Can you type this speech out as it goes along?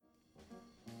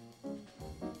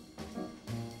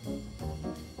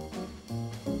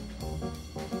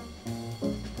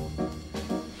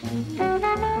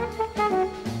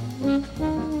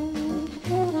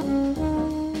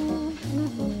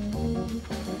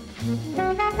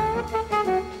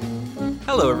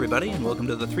Hello everybody, and welcome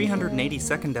to the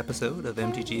 382nd episode of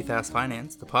MTG Fast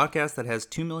Finance, the podcast that has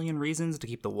 2 million reasons to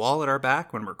keep the wall at our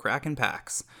back when we're cracking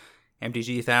packs.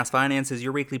 MTG Fast Finance is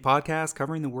your weekly podcast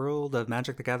covering the world of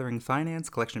Magic the Gathering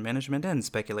finance, collection management, and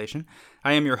speculation.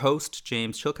 I am your host,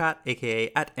 James Chilcott,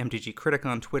 aka at MTG Critic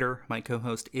on Twitter. My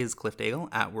co-host is Cliff Daigle,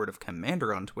 at Word of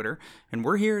Commander on Twitter, and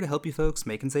we're here to help you folks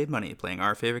make and save money playing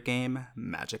our favorite game,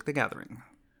 Magic the Gathering.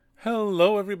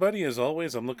 Hello everybody, as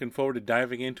always I'm looking forward to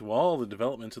diving into all the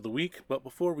developments of the week, but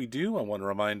before we do I want to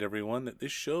remind everyone that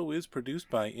this show is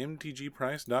produced by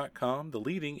MTGPrice.com, the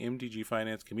leading MTG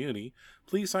finance community.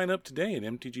 Please sign up today at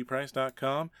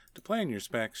MTGPrice.com to plan your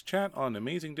specs, chat on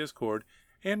amazing Discord,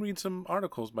 and read some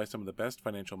articles by some of the best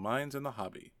financial minds in the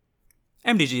hobby.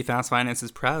 MTG Fast Finance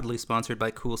is proudly sponsored by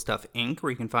Cool Stuff Inc.,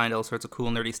 where you can find all sorts of cool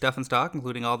nerdy stuff in stock,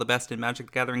 including all the best in Magic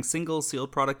the Gathering singles,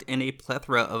 sealed product, and a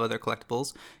plethora of other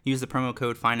collectibles. Use the promo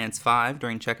code FINANCE5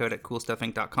 during checkout at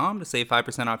CoolStuffInc.com to save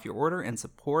 5% off your order and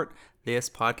support this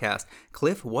podcast.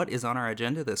 Cliff, what is on our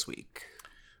agenda this week?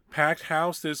 Packed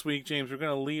house this week, James. We're going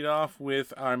to lead off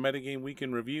with our Metagame Week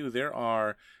in Review. There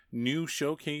are new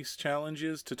showcase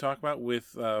challenges to talk about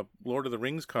with Lord of the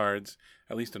Rings cards,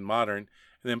 at least in Modern.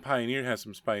 And then Pioneer has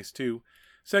some spice too.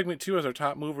 Segment 2 is our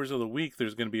top movers of the week.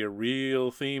 There's going to be a real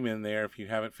theme in there if you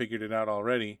haven't figured it out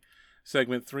already.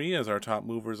 Segment 3 is our top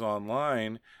movers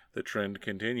online. The trend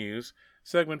continues.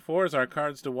 Segment 4 is our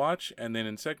cards to watch. And then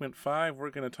in segment 5, we're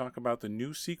going to talk about the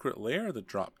new Secret Lair that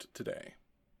dropped today.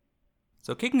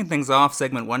 So kicking things off,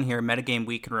 segment 1 here, Metagame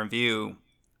Week in Review.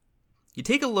 You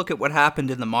take a look at what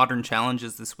happened in the Modern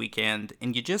Challenges this weekend,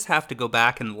 and you just have to go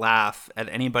back and laugh at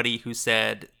anybody who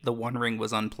said the One Ring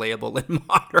was unplayable in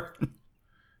Modern.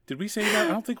 Did we say that? I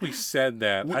don't think we said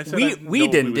that. We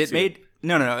didn't.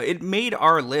 It made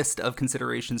our list of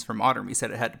considerations for Modern. We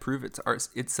said it had to prove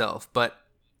itself, but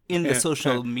in the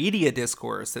social media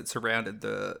discourse that surrounded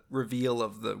the reveal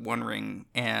of the One Ring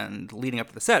and leading up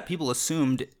to the set, people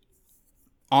assumed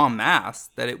en masse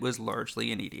that it was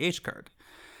largely an EDH card.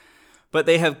 But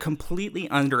they have completely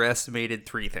underestimated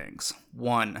 3 things.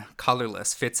 1,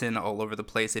 colorless, fits in all over the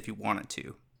place if you want it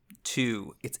to.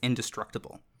 2, it's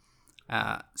indestructible.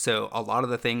 So a lot of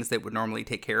the things that would normally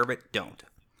take care of it don't.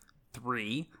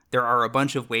 3, there are a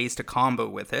bunch of ways to combo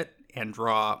with it and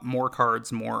draw more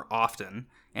cards more often.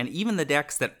 And even the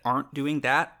decks that aren't doing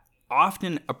that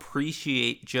often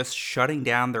appreciate just shutting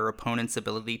down their opponent's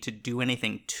ability to do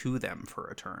anything to them for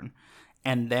a turn,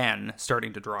 and then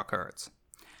starting to draw cards.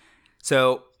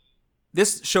 So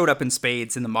this showed up in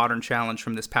spades in the Modern Challenge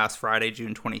from this past Friday,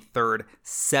 June 23rd.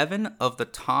 7 of the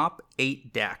top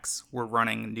 8 decks were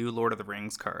running new Lord of the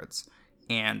Rings cards.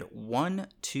 And 1,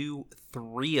 2,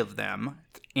 3 of them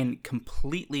in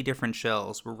completely different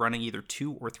shells were running either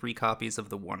 2 or 3 copies of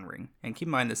the One Ring. And keep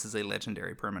in mind, this is a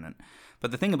legendary permanent.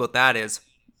 But the thing about that is,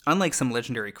 unlike some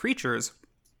legendary creatures,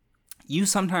 you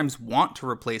sometimes want to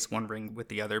replace one ring with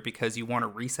the other because you want to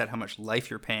reset how much life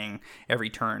you're paying every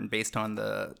turn based on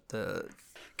the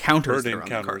counters that are on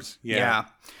the cards. Yeah.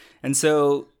 And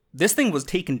so this thing was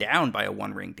taken down by a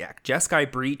One Ring deck.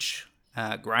 Jeskai Breach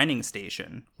Grinding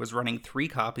Station was running 3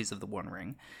 copies of the One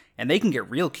Ring, and they can get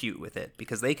real cute with it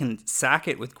because they can sack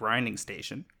it with Grinding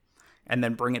Station and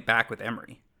then bring it back with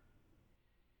Emery.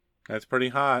 That's pretty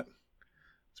hot.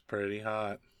 It's pretty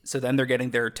hot. So then they're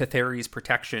getting their Tetheri's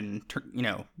protection,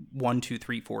 1, 2,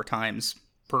 3, 4 times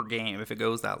per game if it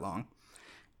goes that long.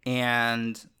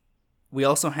 And we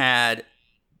also had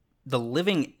the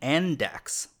Living End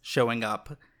decks showing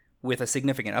up with a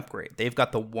significant upgrade. They've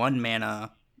got the 1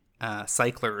 mana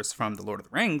cyclers from the Lord of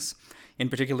the Rings, in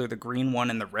particular the green one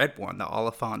and the red one, the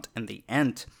Oliphant and the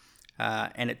Ent.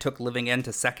 And it took Living End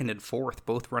to 2nd and 4th,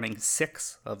 both running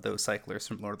 6 of those cyclers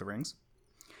from Lord of the Rings.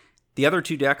 The other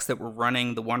 2 decks that were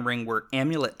running the One Ring were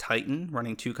Amulet Titan,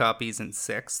 running 2 copies in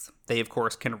 6th. They, of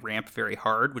course, can ramp very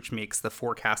hard, which makes the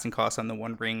 4 casting costs on the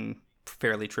One Ring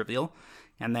fairly trivial.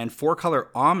 And then 4-color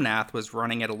Omnath was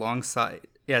running it alongside,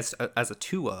 as a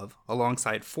 2 of,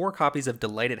 alongside 4 copies of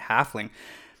Delighted Halfling.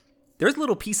 There's a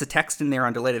little piece of text in there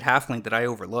on Delighted Halfling that I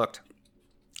overlooked.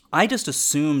 I just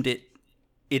assumed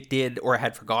it did, or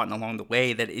had forgotten along the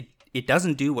way, that it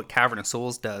doesn't do what Cavern of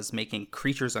Souls does, making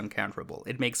creatures uncounterable.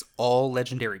 It makes all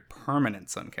legendary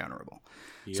permanents uncounterable.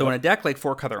 Yep. So in a deck like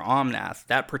 4-color Omnath,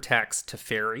 that protects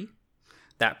Teferi,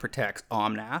 that protects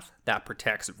Omnath, that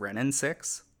protects Renin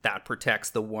 6, that protects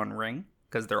the One Ring,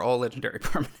 because they're all legendary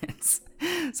permanents.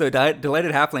 So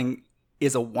Delighted Halfling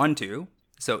is a 1/2,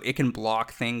 so it can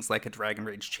block things like a Dragon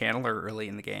Rage Channeler early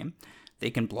in the game.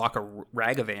 They can block a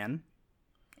Ragavan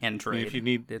and trade. If you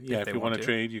need, if you want to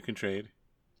trade, you can trade.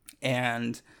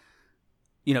 And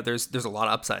there's a lot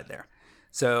of upside there.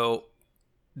 So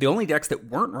the only decks that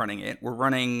weren't running it were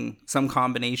running some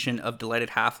combination of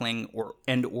Delighted Halfling or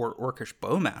Orcish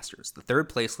Bowmasters. The third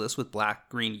place list with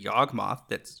black-green Yawgmoth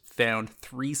that's found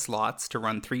 3 slots to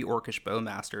run 3 Orcish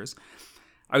Bowmasters.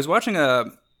 I was watching a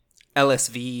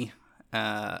LSV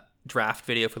draft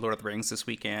video for Lord of the Rings this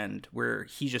weekend where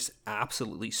he just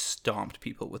absolutely stomped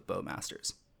people with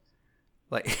Bowmasters.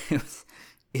 Like,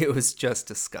 it was just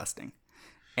disgusting.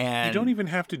 And you don't even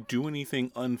have to do anything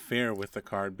unfair with the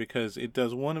card because it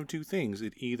does one of two things.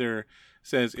 It either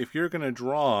says if you're going to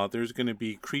draw, there's going to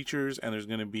be creatures and there's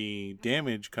going to be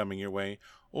damage coming your way,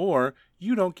 or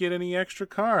you don't get any extra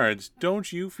cards.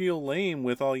 Don't you feel lame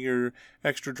with all your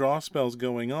extra draw spells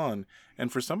going on? And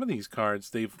for some of these cards,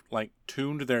 they've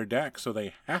tuned their deck so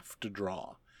they have to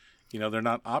draw. They're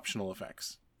not optional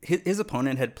effects. His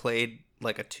opponent had played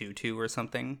like a 2/2 or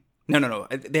something. No.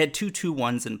 They had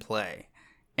 2/2/1s in play.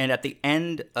 And at the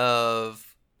end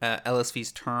of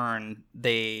LSV's turn,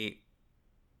 they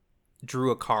drew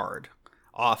a card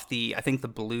off the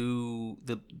blue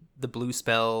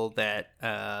spell that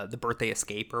the Birthday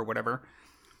Escape or whatever,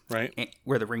 right?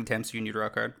 Where the ring tempts you and you draw a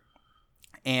card.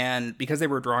 And because they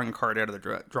were drawing a card out of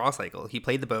the draw cycle, he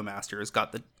played the Bowmasters,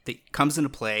 got comes into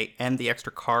play, and the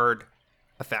extra card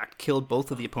effect killed both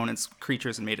of the opponent's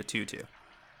creatures and made a 2/2.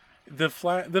 The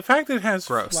fact that it has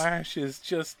Gross. flash is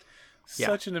just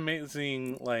such an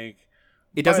amazing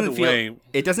It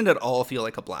doesn't at all feel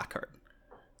like a black card.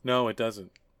 No, it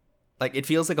doesn't. Like, it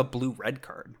feels like a blue-red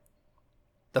card.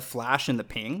 The flash and the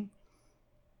ping.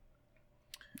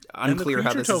 Unclear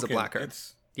how this is a black card.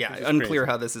 Unclear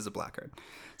how this is a black card.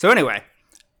 So anyway,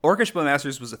 Orcish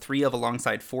Bowmasters was a 3 of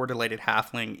alongside 4 Delighted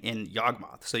Halfling in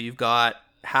Yawgmoth. So you've got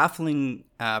Halfling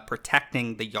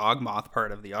protecting the Yawgmoth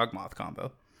part of the Yawgmoth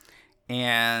combo.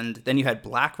 And then you had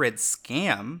Black-Red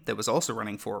Scam that was also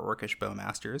running 4 Orcish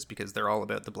Bowmasters because they're all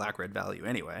about the black-red value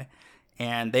anyway.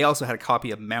 And they also had a copy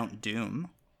of Mount Doom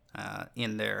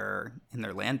in their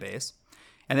land base.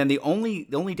 And then the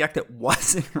only deck that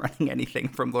wasn't running anything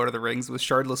from Lord of the Rings was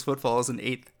Shardless Footfalls in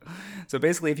 8th. So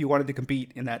basically, if you wanted to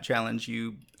compete in that challenge,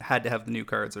 you had to have the new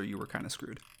cards or you were kind of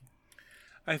screwed.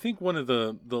 I think one of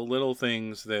the little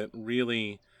things that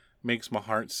really makes my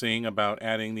heart sing about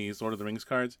adding these Lord of the Rings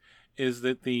cards is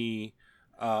that the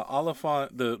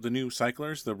Oliphant, the new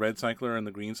cyclers, the red cycler and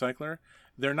the green cycler,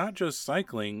 they're not just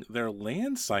cycling, they're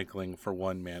land cycling for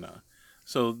 1 mana.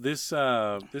 So this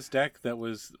deck that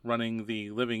was running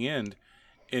the Living End,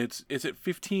 it's at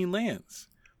 15 lands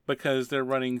because they're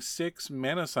running 6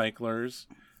 mana cyclers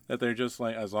that they're just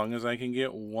like, as long as I can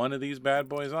get one of these bad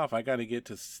boys off, I got to get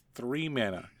to 3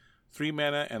 mana. 3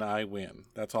 mana and I win.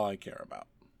 That's all I care about.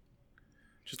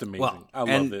 Just amazing. Well, I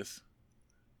love this.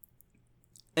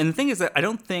 And the thing is that I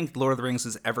don't think Lord of the Rings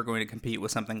is ever going to compete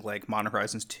with something like Modern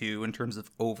Horizons 2 in terms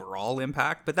of overall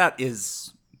impact, but that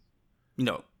is,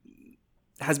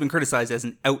 has been criticized as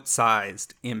an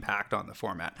outsized impact on the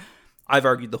format. I've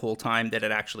argued the whole time that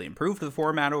it actually improved the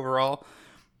format overall,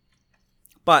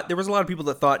 but there was a lot of people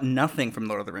that thought nothing from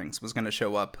Lord of the Rings was going to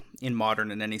show up in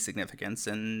Modern in any significance,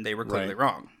 and they were clearly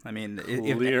wrong. I mean,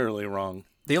 clearly wrong.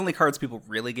 The only cards people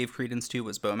really gave credence to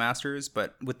was Bowmasters,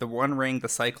 but with the One Ring, the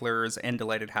Cyclers, and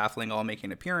Delighted Halfling all making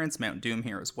an appearance, Mount Doom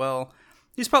here as well,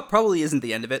 this probably isn't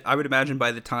the end of it. I would imagine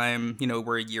by the time,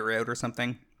 we're a year out or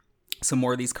something, some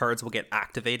more of these cards will get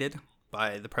activated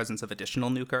by the presence of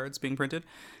additional new cards being printed,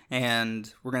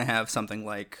 and we're going to have something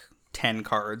like 10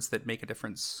 cards that make a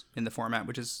difference in the format,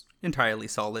 which is entirely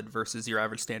solid versus your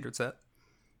average standard set.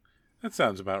 That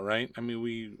sounds about right. I mean,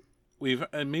 we've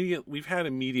had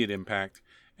immediate impact,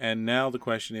 and now the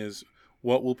question is,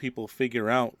 what will people figure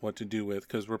out what to do with?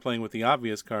 Because we're playing with the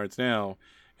obvious cards now,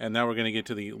 and now we're going to get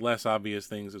to the less obvious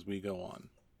things as we go on.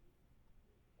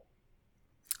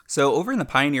 So over in the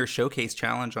Pioneer Showcase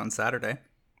Challenge on Saturday,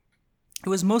 it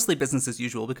was mostly business as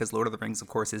usual because Lord of the Rings, of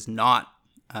course, is not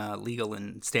legal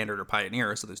in Standard or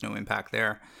Pioneer, so there's no impact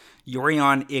there.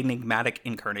 Yorion Enigmatic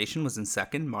Incarnation was in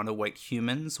second, Mono White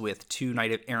Humans with 2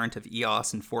 Knight Errant of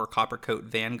Eos and 4 Coppercoat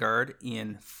Vanguard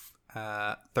in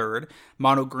third.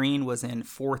 Mono Green was in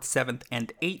 4th, 7th,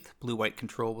 and 8th. Blue White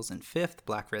Control was in 5th.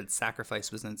 Black Red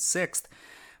Sacrifice was in 6th.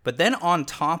 But then on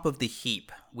top of the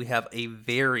heap, we have a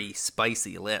very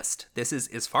spicy list. This is,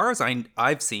 as far as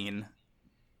I've seen,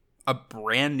 a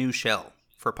brand new shell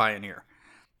for Pioneer.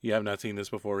 Yeah, I've not seen this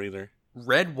before either.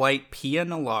 Red-White Pia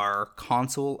Nalar,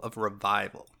 Console of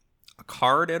Revival. A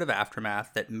card out of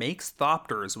Aftermath that makes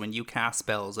Thopters when you cast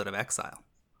spells out of exile.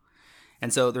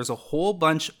 And so there's a whole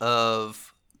bunch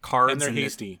of cards. And they're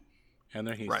hasty. And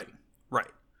they're hasty. Right.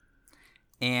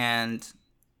 And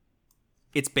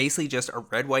it's basically just a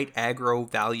red-white aggro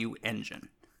value engine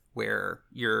where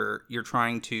you're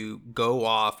trying to go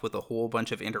off with a whole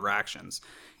bunch of interactions.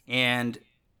 And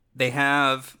they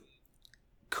have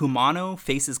Kumano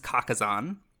faces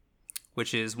Kakazan,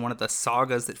 which is one of the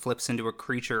sagas that flips into a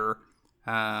creature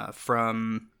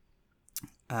from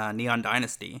Neon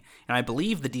Dynasty. And I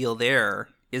believe the deal there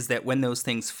is that when those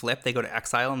things flip, they go to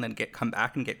exile and then come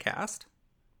back and get cast.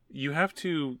 You have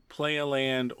to play a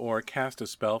land or cast a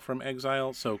spell from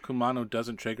exile, so Kumano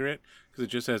doesn't trigger it, because it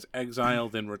just says exile,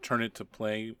 then return it to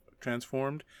play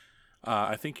transformed.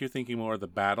 I think you're thinking more of the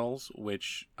battles,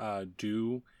 which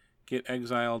do get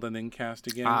exiled and then cast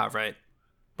again. Right.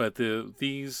 But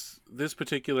this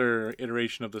particular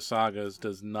iteration of the sagas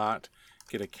does not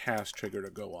get a cast trigger to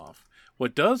go off.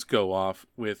 What does go off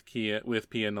with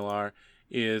PNLR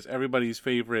is everybody's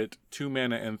favorite 2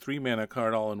 mana and 3 mana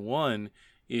card all in one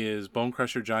is Bone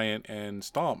Crusher Giant and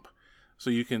Stomp. So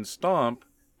you can Stomp,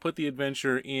 put the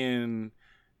adventure in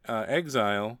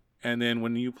exile, and then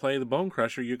when you play the Bone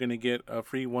Crusher, you're going to get a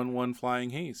free 1/1 Flying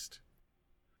Haste.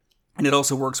 And it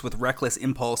also works with Reckless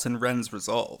Impulse and Ren's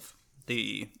Resolve,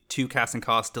 the 2 casting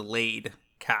cost delayed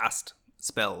cast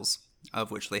spells,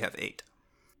 of which they have 8.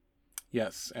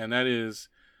 Yes, and that is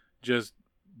just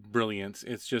brilliant.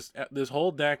 It's just, this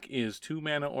whole deck is 2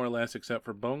 mana or less, except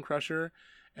for Bone Crusher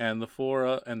and the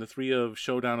 4 and the 3 of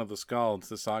Showdown of the Scalds,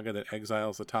 the saga that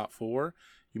exiles the top 4.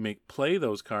 You make play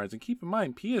those cards, and keep in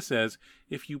mind, Pia says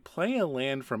if you play a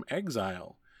land from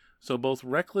exile, so both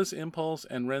Reckless Impulse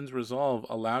and Ren's Resolve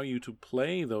allow you to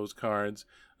play those cards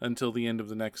until the end of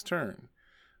the next turn.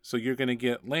 So you're going to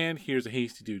get land, here's a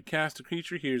hasty dude, cast a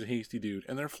creature, here's a hasty dude,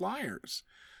 and they're flyers.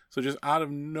 So just out of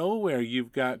nowhere,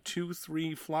 you've got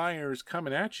 2-3 flyers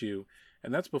coming at you,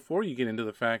 and that's before you get into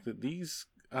the fact that this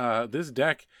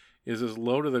deck is as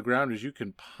low to the ground as you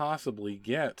can possibly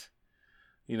get.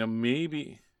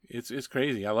 Maybe it's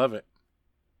crazy. I love it.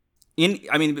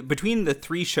 Between the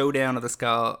 3 Showdown of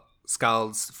the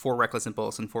Scalds, 4 Reckless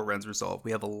Impulse, and 4 Ren's Resolve,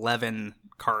 we have 11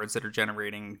 cards that are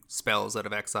generating spells out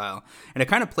of exile, and it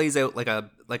kind of plays out like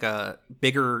a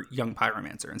bigger Young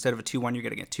Pyromancer. Instead of a 2/1, you're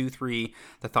getting a 2/3.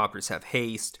 The Thopters have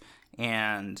haste,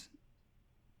 and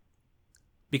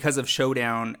because of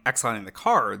Showdown exiling the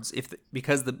cards,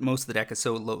 because most of the deck is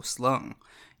so low slung,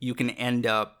 you can end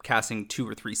up casting 2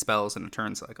 or 3 spells in a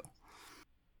turn cycle.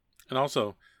 And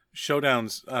also,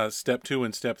 Showdown's step 2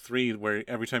 and step 3, where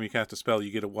every time you cast a spell,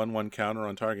 you get a 1/1 counter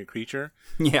on target creature.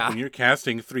 Yeah. When you're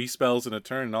casting 3 spells in a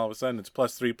turn, and all of a sudden it's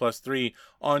 +3/+3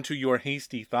 onto your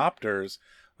hasty Thopters.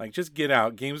 Like, just get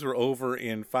out. Games were over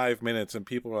in 5 minutes, and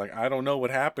people were like, I don't know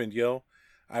what happened, yo.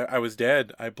 I was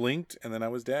dead. I blinked, and then I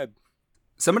was dead.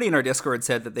 Somebody in our Discord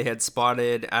said that they had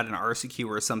spotted at an RCQ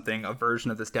or something a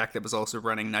version of this deck that was also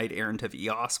running Knight Errant of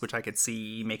Eos, which I could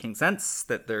see making sense,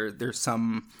 that there's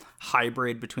some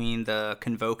hybrid between the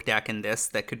Convoke deck and this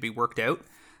that could be worked out.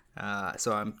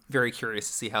 So I'm very curious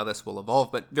to see how this will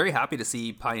evolve, but very happy to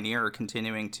see Pioneer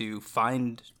continuing to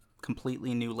find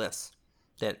completely new lists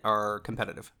that are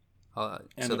competitive,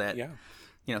 so that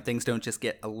things don't just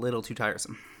get a little too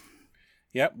tiresome.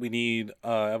 Yep, we need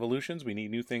evolutions, we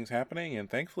need new things happening, and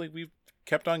thankfully we've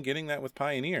kept on getting that with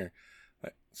Pioneer.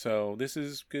 So this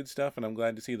is good stuff, and I'm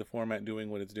glad to see the format doing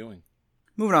what it's doing.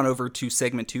 Moving on over to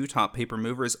segment 2, Top Paper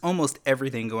Movers, almost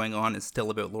everything going on is still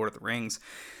about Lord of the Rings.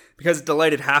 Because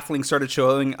Delighted Halfling started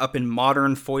showing up in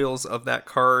modern foils of that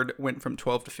card, went from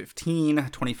 12 to 15,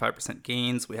 25%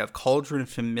 gains. We have Cauldron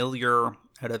Familiar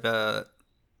out of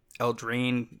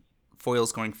Eldraine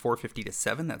foils going 450 to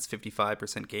 7. That's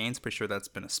 55% gains. Pretty sure that's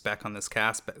been a spec on this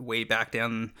cast, but way back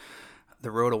down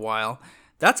the road a while.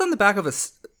 That's on the back of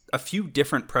a few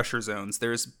different pressure zones.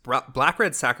 There's Black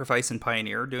Red Sacrifice and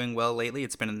Pioneer doing well lately.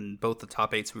 It's been in both the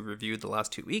top 8s we reviewed the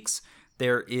last 2 weeks.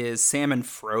 There is Sam and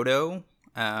Frodo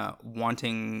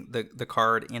wanting the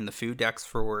card in the food decks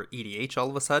for EDH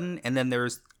all of a sudden. And then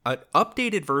there's an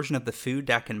updated version of the food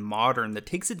deck in Modern that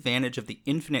takes advantage of the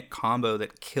infinite combo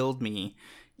that killed me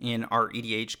in our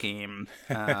EDH game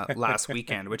last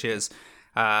weekend, which is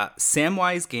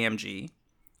Samwise Gamgee,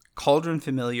 Cauldron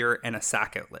Familiar, and a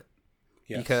Sack Outlet.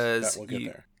 Yes, because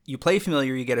you play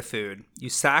Familiar, you get a food. You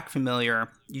sack Familiar,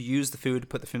 you use the food to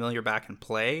put the Familiar back in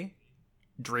play,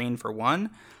 drain for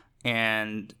 1,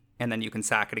 and then you can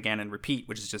sack it again and repeat,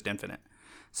 which is just infinite.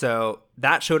 So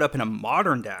that showed up in a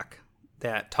Modern deck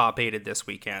that top 8'd this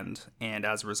weekend, and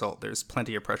as a result, there's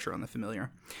plenty of pressure on the Familiar.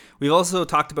 We've also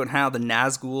talked about how the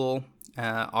Nazgul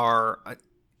are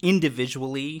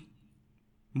individually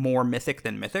more mythic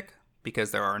than mythic.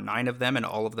 because there are 9 of them and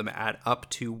all of them add up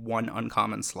to 1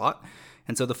 uncommon slot.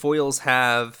 And so the foils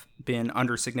have been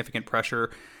under significant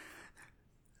pressure.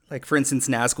 Like, for instance,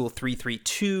 Nazgul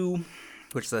 332,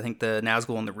 which is, I think, the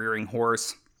Nazgul and the Rearing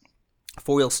Horse.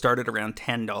 Foils started around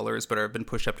 $10, but have been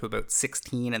pushed up to about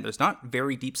 $16, and there's not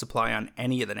very deep supply on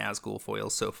any of the Nazgul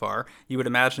foils so far. You would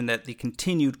imagine that the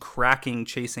continued cracking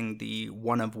chasing the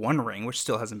 1-of-1 ring, which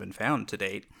still hasn't been found to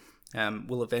date,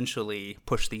 will eventually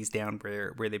push these down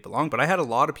where they belong. But I had a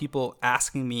lot of people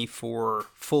asking me for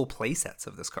full playsets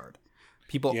of this card.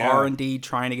 People are indeed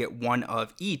trying to get 1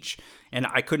 of each, and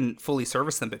I couldn't fully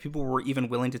service them, but people were even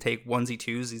willing to take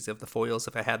onesie-twosies of the foils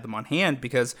if I had them on hand,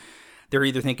 because they're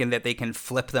either thinking that they can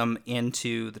flip them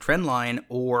into the trend line,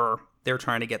 or they're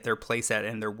trying to get their playset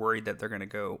and they're worried that they're going to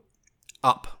go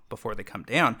up before they come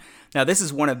down. Now, this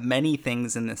is one of many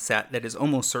things in this set that is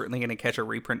almost certainly going to catch a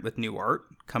reprint with new art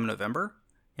come November,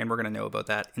 and we're going to know about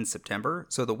that in September.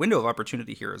 So the window of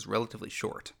opportunity here is relatively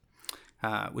short,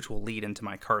 which will lead into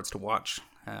my cards to watch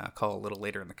call a little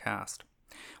later in the cast.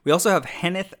 We also have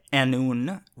Henneth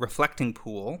Anun Reflecting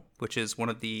Pool, which is one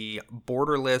of the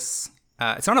borderless...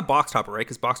 it's not a box topper, right?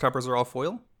 Because box toppers are all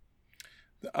foil?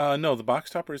 No, the box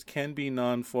toppers can be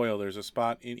non-foil. There's a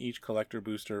spot in each collector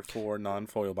booster for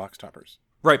non-foil box toppers.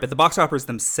 Right, but the box toppers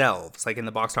themselves, like in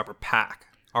the box topper pack,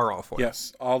 are all foil.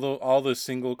 Yes, all the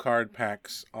single card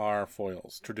packs are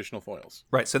foils, traditional foils.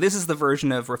 Right, so this is the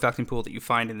version of Reflecting Pool that you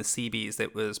find in the CBs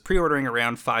that was pre-ordering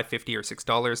around $5.50 or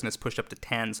 $6, and it's pushed up to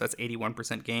 $10, so that's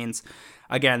 81% gains.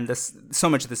 Again, so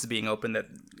much of this is being open that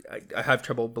I have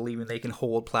trouble believing they can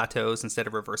hold plateaus instead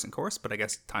of reversing course, but I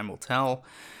guess time will tell.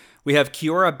 We have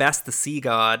Kiora Best the Sea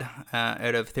God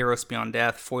out of Theros Beyond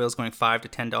Death. Foils going $5 to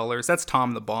 $10. That's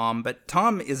Tom the Bomb, but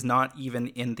Tom is not even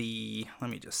in the, let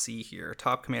me just see here,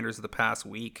 top commanders of the past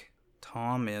week.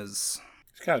 Tom is...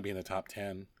 He's got to be in the top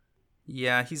 10.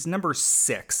 Yeah, he's number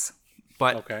 6.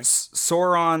 But okay.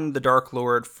 Sauron, the Dark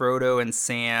Lord, Frodo and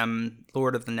Sam,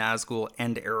 Lord of the Nazgul,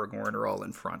 and Aragorn are all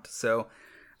in front. So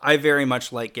I very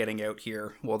much like getting out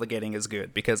here while the getting is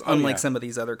good, because unlike some of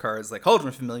these other cards like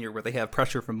Cauldron Familiar, where they have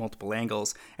pressure from multiple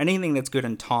angles, anything that's good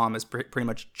in Tom is pretty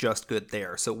much just good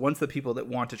there. So once the people that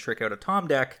want to trick out a Tom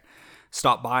deck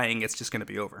stop buying, it's just going to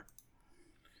be over.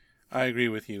 I agree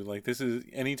with you. Like, this is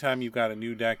anytime you've got a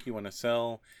new deck you want to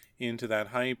sell into that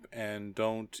hype, and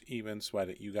don't even sweat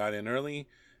it. You got in early,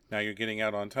 now you're getting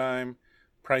out on time,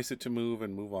 price it to move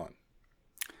and move on.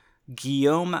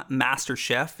 Guillaume Master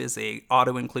Chef is a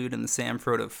auto-include in the Sam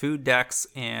Frodo food decks,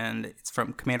 and it's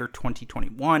from Commander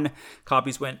 2021.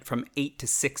 Copies went from $8 to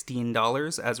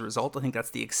 $16 as a result. I think that's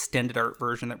the extended art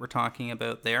version that we're talking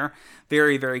about there.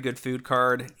 Very, very good food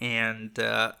card, and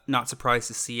not surprised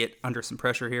to see it under some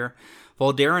pressure here.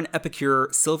 Voldaren Epicure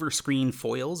Silver Screen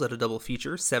Foils at a double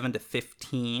feature, 7 to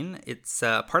 15. It's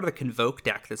part of the Convoke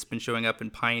deck that's been showing up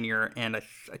in Pioneer, and I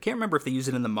can't remember if they use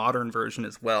it in the modern version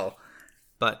as well.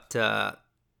 But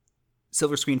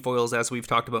silver screen foils, as we've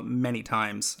talked about many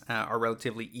times, are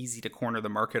relatively easy to corner the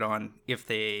market on if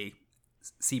they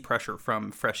see pressure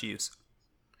from fresh use.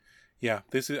 Yeah,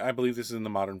 I believe this is in the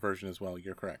modern version as well.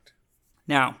 You're correct.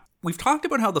 Now, we've talked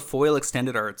about how the foil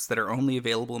extended arts that are only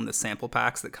available in the sample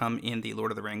packs that come in the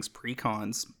Lord of the Rings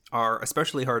pre-cons are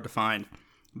especially hard to find.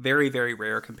 Very, very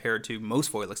rare compared to most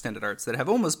foil extended arts that have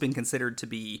almost been considered to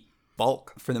be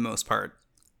bulk for the most part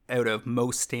out of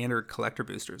most standard collector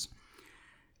boosters.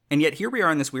 And yet here we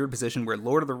are in this weird position where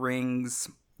Lord of the Rings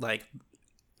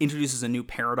introduces a new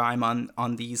paradigm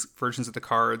on these versions of the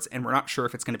cards, and we're not sure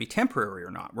if it's going to be temporary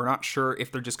or not. We're not sure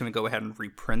if they're just going to go ahead and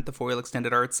reprint the foil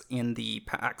extended arts in the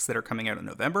packs that are coming out in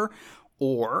November,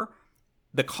 or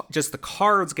just the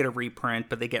cards get a reprint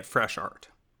but they get fresh art.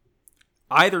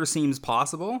 Either seems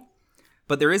possible,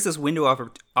 but there is this window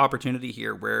of opportunity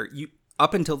here where you,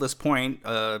 up until this point,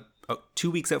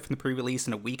 2 weeks out from the pre-release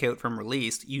and a week out from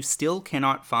release, you still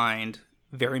cannot find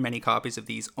very many copies of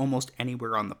these almost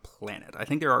anywhere on the planet. I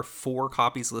think there are 4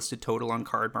 copies listed total on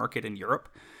Card Market in Europe.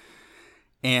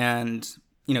 And,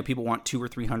 people want $200 or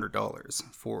 $300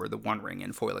 for the One Ring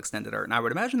in foil extended art. And I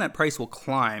would imagine that price will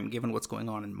climb given what's going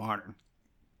on in Modern.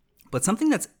 But something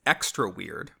that's extra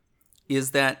weird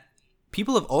is that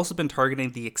people have also been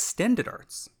targeting the extended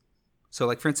arts. So,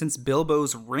 like, for instance,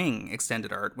 Bilbo's Ring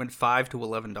extended art went $5 to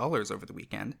 $11 over the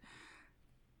weekend.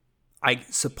 I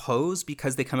suppose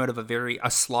because they come out of a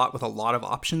slot with a lot of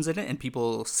options in it, and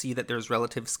people see that there's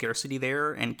relative scarcity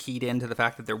there and keyed into the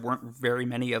fact that there weren't very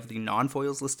many of the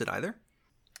non-foils listed either.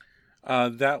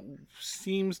 That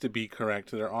seems to be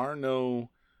correct. There are no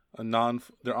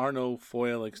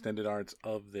foil extended arts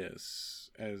of this,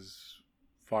 as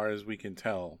far as we can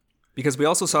tell. Because we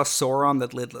also saw Sauron the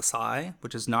Lidless Eye,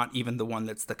 which is not even the one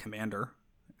that's the commander,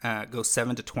 go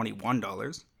 $7 to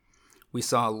 $21. We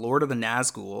saw Lord of the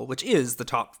Nazgul, which is the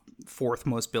top fourth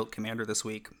most built commander this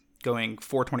week, going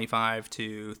 $425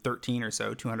 to $13 or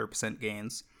so, 200%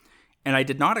 gains. And I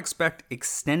did not expect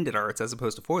extended arts, as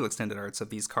opposed to foil extended arts, of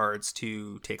these cards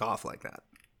to take off like that.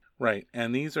 Right,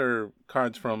 and these are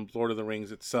cards from Lord of the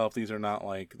Rings itself. These are not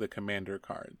like the commander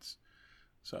cards.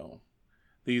 So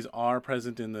these are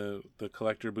present in the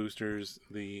collector boosters,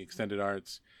 the extended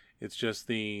arts. It's just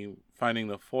the finding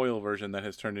the foil version that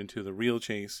has turned into the real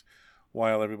chase,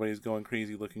 while everybody's going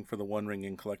crazy looking for the One Ring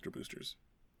in collector boosters.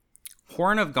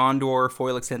 Horn of Gondor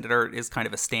foil extended art is kind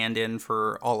of a stand-in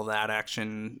for all of that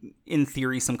action. In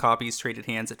theory, some copies traded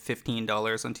hands at $15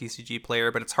 on TCG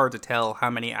Player, but it's hard to tell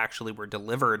how many actually were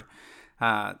delivered.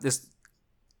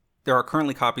 There are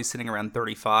currently copies sitting around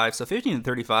 35, so 15 to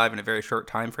 35 in a very short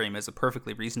time frame is a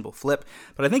perfectly reasonable flip.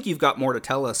 But I think you've got more to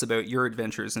tell us about your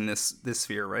adventures in this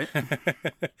sphere, right?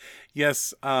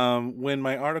 Yes. When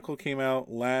my article came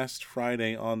out last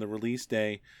Friday on the release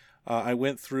day, I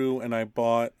went through and I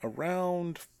bought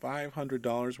around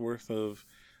 $500 worth of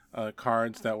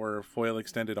cards that were foil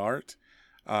extended art.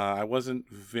 I wasn't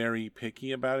very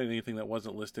picky about it. Anything that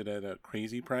wasn't listed at a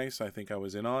crazy price, I think I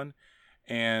was in on.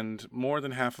 And more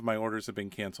than half of my orders have been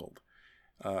canceled.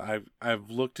 I've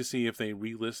looked to see if they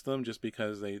relist them just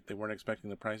because they weren't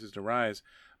expecting the prices to rise.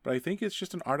 But I think it's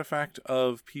just an artifact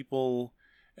of people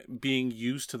being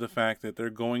used to the fact that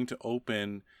they're going to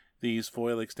open these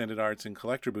foil extended arts and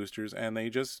collector boosters, and they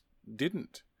just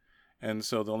didn't. And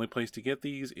so the only place to get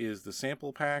these is the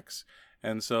sample packs.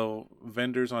 And so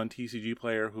vendors on TCG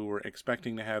Player who were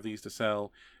expecting to have these to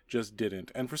sell just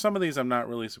didn't. And for some of these, I'm not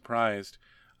really surprised.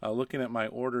 Looking at my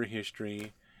order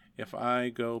history, if I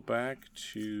go back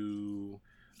to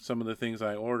some of the things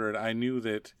I ordered, I knew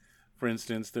that, for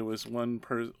instance, there was one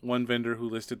vendor who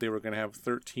listed they were going to have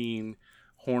 13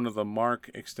 Horn of the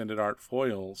Mark extended art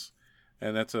foils,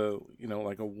 and that's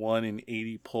like a 1 in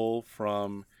 80 pull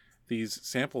from these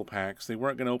sample packs. They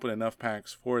weren't going to open enough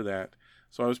packs for that,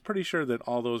 so I was pretty sure that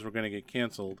all those were going to get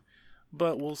canceled.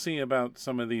 But we'll see about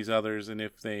some of these others and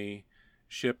if they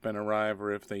ship and arrive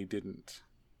or if they didn't.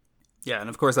 Yeah,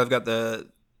 and of course I've got a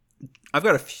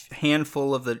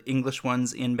handful of the English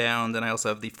ones inbound, and I also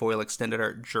have the foil extended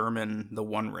art German, the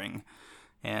One Ring,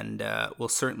 and we'll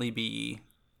certainly be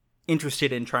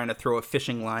interested in trying to throw a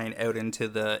fishing line out into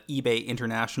the eBay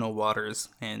international waters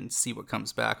and see what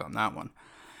comes back on that one.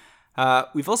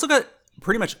 We've also got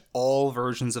pretty much all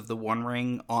versions of the One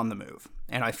Ring on the move.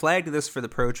 And I flagged this for the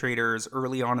pro traders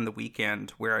early on in the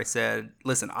weekend where I said,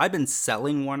 listen, I've been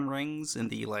selling One Rings in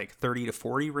the 30 to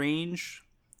 40 range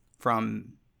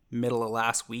from middle of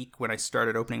last week when I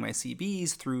started opening my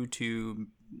CBs through to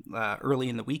early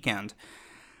in the weekend.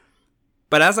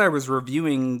 But as I was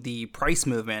reviewing the price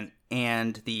movement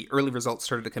and the early results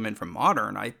started to come in from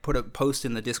Modern, I put a post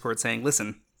in the Discord saying,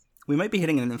 listen, we might be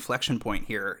hitting an inflection point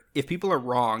here. If people are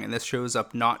wrong and this shows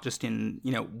up not just in,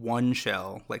 one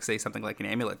shell, like say something like an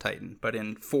Amulet Titan, but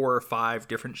in 4 or 5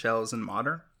 different shells in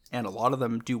Modern, and a lot of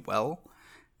them do well,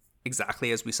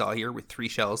 exactly as we saw here with 3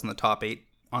 shells in the top 8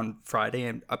 on Friday,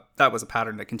 and that was a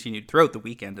pattern that continued throughout the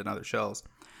weekend in other shells,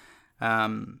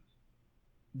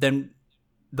 then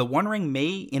the One Ring may,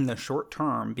 in the short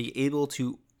term, be able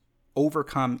to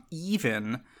overcome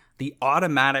even the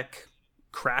automatic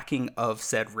cracking of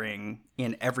said ring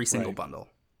in every single bundle.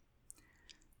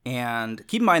 And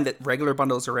keep in mind that regular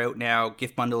bundles are out now.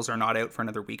 Gift bundles are not out for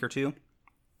another week or two.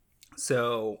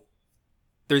 So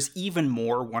there's even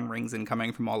more One Rings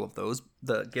incoming from all of those,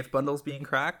 the gift bundles being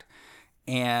cracked.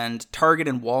 And Target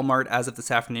and Walmart, as of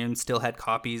this afternoon, still had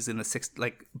copies in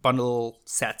the bundle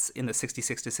sets in the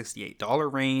 $66 to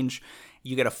 $68 range.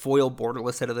 You get a foil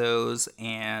borderless out of those,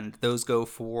 and those go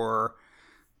for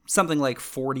something like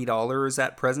 $40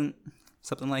 at present,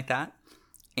 something like that.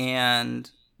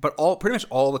 But pretty much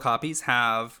all the copies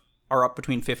are up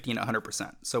between 50 and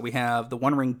 100%. So we have the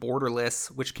One Ring borderless,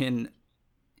 which the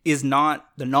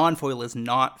non-foil is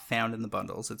not found in the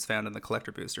bundles. It's found in the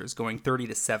collector boosters, going 30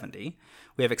 to 70.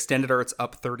 We have extended arts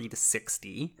up 30 to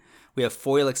 60. We have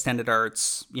foil extended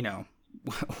arts,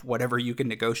 whatever you can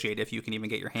negotiate if you can even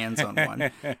get your hands on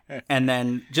one. And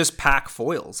then just pack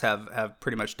foils have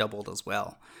pretty much doubled as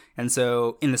well. And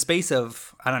so in the space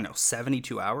of,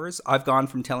 72 hours, I've gone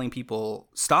from telling people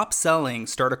stop selling,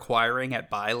 start acquiring at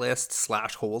buy list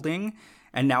 / holding.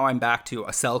 And now I'm back to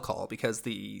a sell call because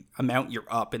the amount you're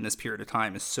up in this period of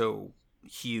time is so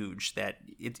huge that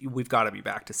we've got to be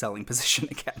back to selling position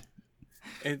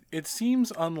again. It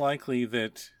seems unlikely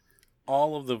that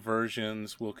all of the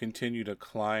versions will continue to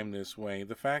climb this way.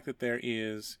 The fact that there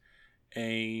is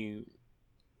a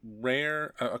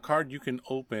a card you can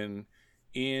open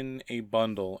in a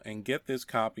bundle and get this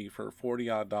copy for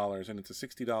 $40 and it's a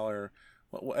 $60.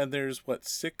 And there's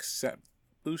 6 set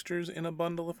boosters in a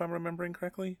bundle, if I'm remembering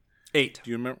correctly. 8.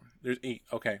 Do you remember? There's 8.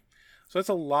 Okay. So that's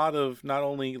a lot of not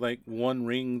only like one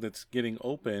ring that's getting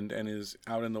opened and is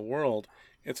out in the world,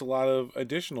 it's a lot of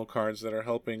additional cards that are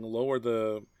helping lower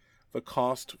the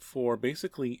cost for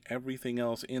basically everything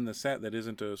else in the set that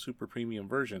isn't a super premium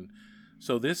version.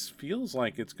 So this feels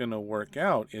like it's going to work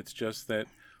out. It's just that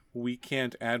we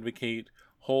can't advocate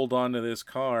hold on to this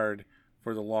card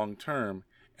for the long term.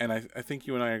 And I think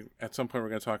you and I, at some point, we're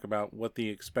going to talk about what the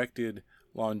expected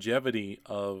longevity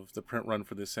of the print run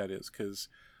for this set is. Because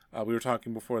we were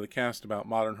talking before the cast about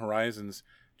Modern Horizons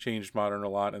changed Modern a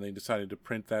lot, and they decided to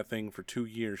print that thing for 2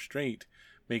 years straight,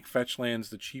 make fetch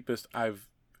lands the cheapest I've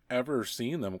ever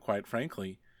seen them, quite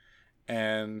frankly.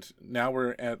 And now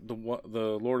we're at the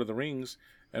Lord of the Rings,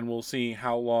 and we'll see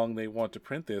how long they want to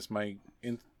print this. My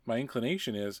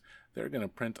inclination is they're going to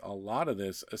print a lot of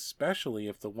this, especially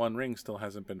if the One Ring still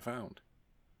hasn't been found.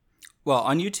 Well,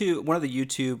 on YouTube, one of the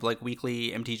YouTube like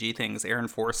weekly MTG things, Aaron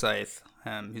Forsyth,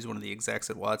 who's one of the execs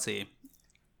at WotC,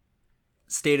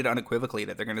 stated unequivocally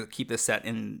that they're going to keep this set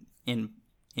in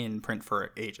print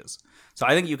for ages. So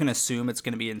I think you can assume it's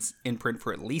going to be in print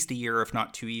for at least a year, if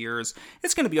not 2 years.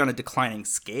 It's going to be on a declining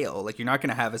scale. Like, you're not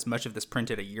going to have as much of this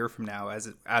printed a year from now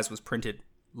as was printed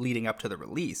leading up to the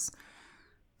release.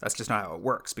 That's just not how it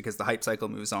works, because the hype cycle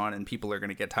moves on and people are going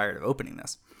to get tired of opening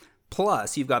this.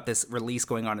 Plus, you've got this release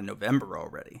going on in November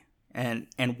already. And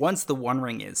once the One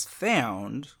Ring is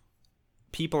found,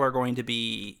 people are going to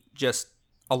be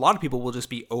a lot of people will just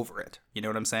be over it. You know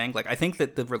what I'm saying? Like, I think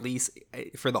that the release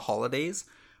for the holidays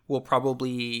will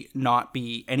probably not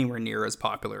be anywhere near as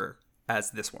popular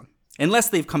as this one. Unless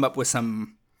they've come up with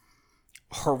some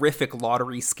horrific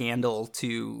lottery scandal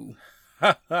to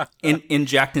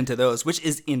inject into those, which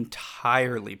is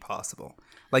entirely possible.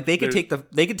 Like, they could take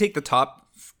the top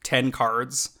 10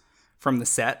 cards from the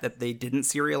set that they didn't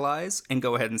serialize and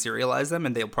go ahead and serialize them,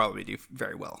 and they'll probably do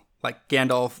very well. Like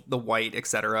Gandalf the White,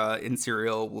 etc. in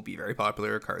Serial will be very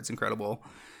popular. Card's incredible.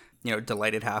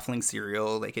 Delighted Halfling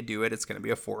Serial, they could do it. It's going to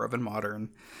be a 4 of in Modern.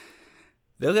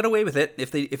 They'll get away with it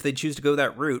if they choose to go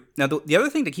that route. Now, the other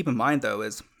thing to keep in mind, though,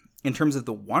 is in terms of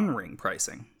the One Ring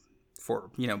pricing for,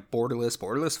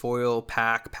 borderless foil,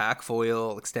 pack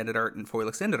foil, extended art, and foil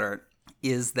extended art,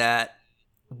 is that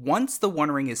once the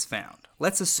One Ring is found,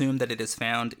 let's assume that it is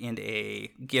found in a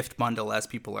gift bundle, as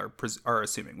people are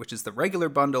assuming, which is the regular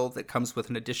bundle that comes with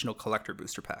an additional collector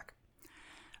booster pack.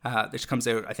 Which comes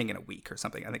out, I think, in a week or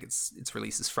something. I think its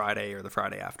release is Friday or the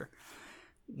Friday after.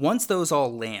 Once those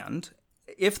all land,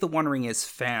 if the One Ring is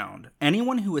found,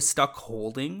 anyone who is stuck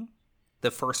holding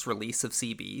the first release of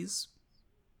CBs,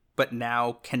 but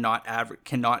now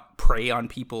cannot prey on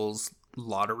people's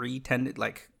lottery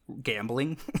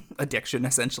gambling addiction,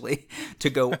 essentially, to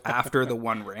go after the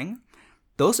One Ring,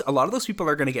 a lot of those people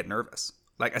are going to get nervous.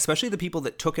 Like, especially the people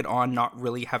that took it on not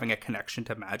really having a connection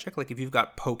to Magic. Like, if you've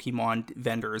got Pokemon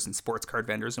vendors and sports card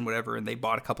vendors and whatever, and they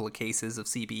bought a couple of cases of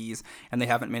CBs and they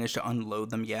haven't managed to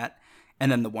unload them yet,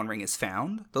 and then the One Ring is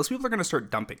found, those people are going to start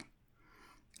dumping.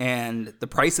 And the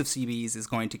price of CBs is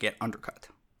going to get undercut.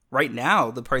 Right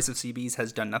now, the price of CBs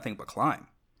has done nothing but climb.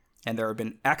 And there have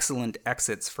been excellent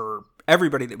exits for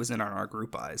everybody that was in on our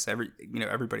group buys.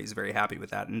 Everybody's very happy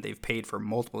with that, and they've paid for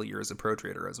multiple years of Pro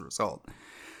Trader as a result.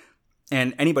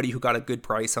 And anybody who got a good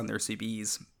price on their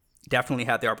CBs definitely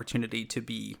had the opportunity to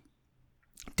be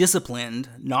disciplined,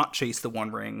 not chase the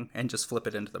One Ring, and just flip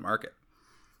it into the market.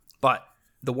 But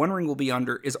the One Ring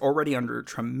is already under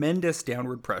tremendous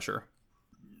downward pressure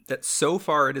that so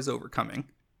far it is overcoming.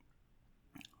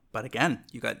 But again,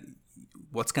 you got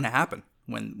what's going to happen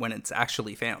when it's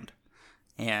actually found.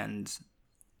 And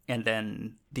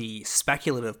then the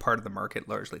speculative part of the market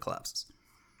largely collapses.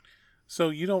 So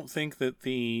you don't think that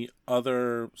the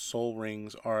other soul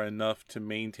rings are enough to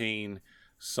maintain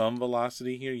some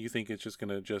velocity here? You think it's just going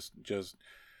to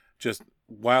just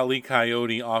Wile E.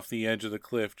 Coyote off the edge of the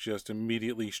cliff, just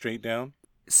immediately straight down?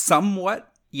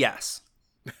 Somewhat, yes.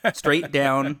 Straight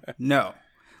down, no.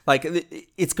 Like,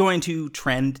 it's going to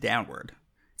trend downward.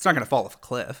 It's not going to fall off a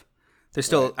cliff. There's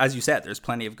still, right, as you said, there's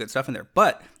plenty of good stuff in there.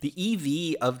 But the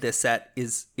EV of this set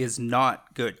is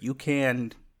not good. You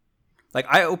can... Like,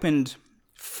 I opened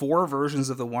 4 versions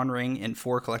of the One Ring in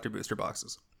 4 collector booster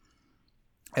boxes.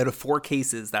 Out of 4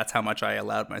 cases, that's how much I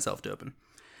allowed myself to open.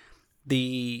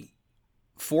 The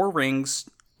 4 rings,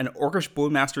 an Orcish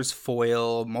Bowmaster's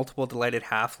foil, multiple Delighted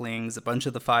Halflings, a bunch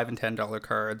of the $5 and $10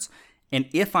 cards, and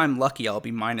if I'm lucky, I'll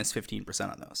be minus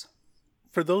 15% on those.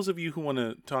 for those of you who want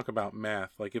to talk about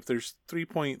math, like if there's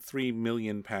 3.3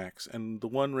 million packs and the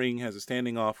One Ring has a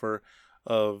standing offer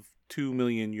of €2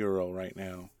 million right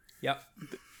now. Yep.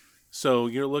 So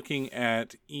you're looking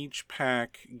at each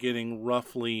pack getting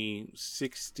roughly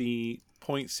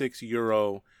 60.6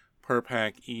 euro per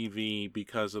pack EV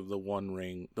because of the One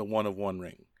Ring, the one of One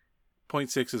Ring.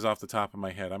 0.6 is off the top of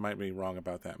my head. I might be wrong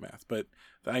about that math. But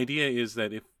the idea is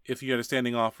that if you had a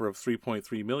standing offer of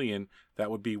 3.3 million,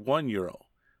 that would be €1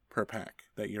 per pack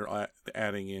that you're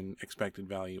adding in expected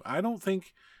value. I don't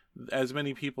think as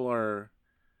many people are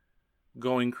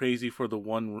going crazy for the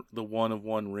one of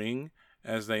One Ring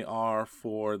as they are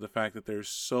for the fact that there's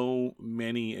so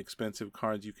many expensive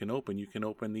cards you can open. You can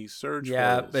open these Surge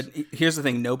Yeah, foils. but here's the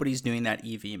thing. Nobody's doing that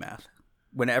EV math.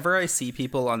 Whenever I see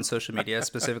people on social media,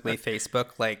 specifically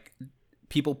Facebook, like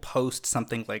people post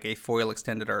something like a foil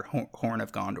extended or Horn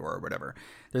of Gondor or whatever,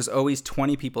 there's always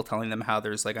 20 people telling them how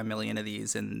there's like a million of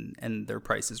these and their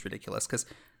price is ridiculous because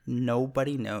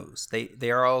nobody knows.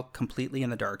 They are all completely in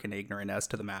the dark and ignorant as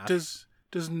to the math.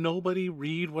 Does nobody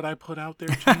read what I put out there,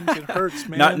 James? It hurts,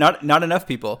 man. Not enough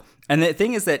people. And the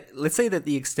thing is that let's say that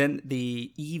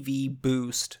the EV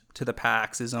boost to the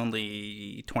packs is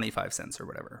only 25 cents or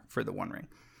whatever for the One Ring.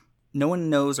 No one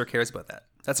knows or cares about that.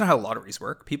 That's not how lotteries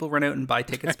work. People run out and buy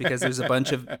tickets because there's a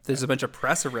bunch of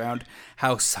press around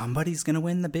how somebody's going to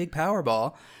win the big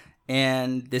Powerball,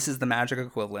 and this is the Magic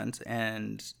equivalent,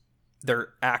 and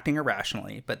they're acting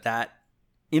irrationally, but that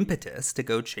impetus to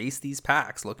go chase these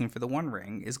packs looking for the One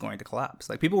Ring is going to collapse.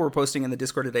 Like people were posting in the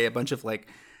Discord today a bunch of like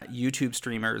YouTube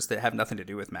streamers that have nothing to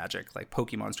do with Magic, like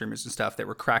Pokemon streamers and stuff, that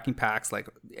were cracking packs like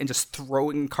and just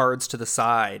throwing cards to the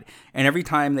side, and every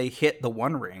time they hit the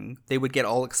One Ring they would get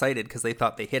all excited because they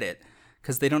thought they hit it,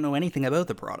 because they don't know anything about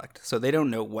the product, so they don't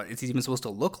know what it's even supposed to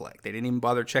look like. They didn't even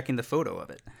bother checking the photo of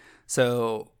it.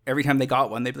 So every time they got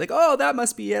one they'd be like, oh, that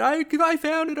must be it, I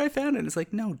found it. It's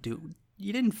like, no dude,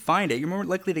 you didn't find it. You're more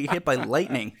likely to get hit by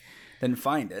lightning than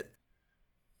find it.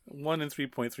 1 in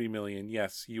 3.3 million.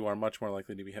 Yes, you are much more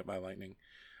likely to be hit by lightning.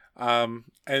 And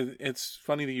it's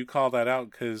funny that you call that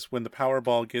out, because when the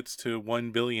Powerball gets to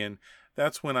 1 billion,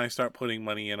 that's when I start putting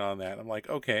money in on that. I'm like,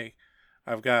 okay,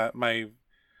 I've got my...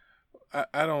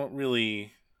 I don't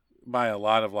really buy a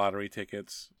lot of lottery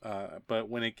tickets, but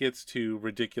when it gets to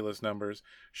ridiculous numbers,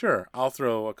 sure, I'll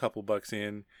throw a couple bucks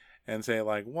in and say,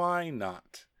 like, why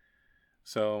not?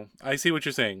 So I see what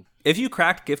you're saying. If you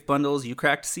cracked gift bundles, you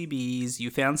cracked CBs, you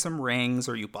found some rings,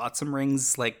 or you bought some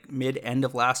rings like mid-end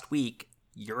of last week,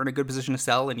 you're in a good position to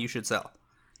sell, and you should sell.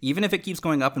 Even if it keeps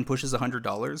going up and pushes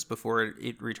 $100 before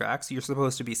it retracts, you're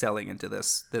supposed to be selling into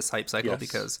this hype cycle, yes,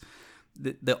 because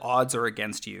the odds are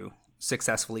against you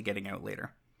successfully getting out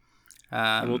later.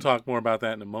 And we'll talk more about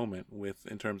that in a moment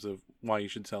in terms of why you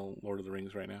should sell Lord of the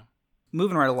Rings right now.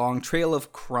 Moving right along, Trail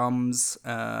of Crumbs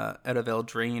out of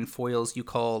Eldraine foils you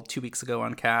called 2 weeks ago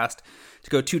on Cast. To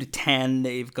go 2 to 10,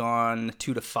 they've gone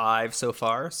 2 to 5 so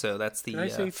far. So that's the. Did I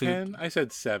say 10? I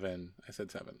said 7.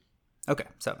 Okay,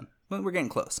 7. Well, we're getting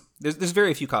close. There's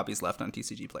very few copies left on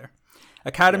TCG Player.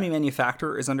 Academy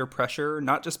Manufacturer is under pressure,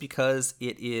 not just because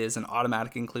it is an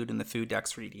automatic include in the food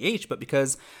decks for EDH, but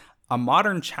because a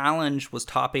modern challenge was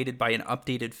top-aided by an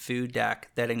updated food deck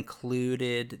that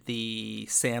included the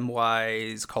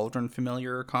Samwise Cauldron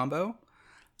Familiar combo,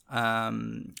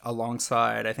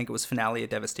 alongside, I think it was Finale of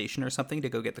Devastation or something, to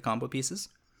go get the combo pieces.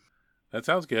 That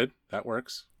sounds good. That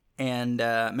works. And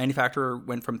Manufacturer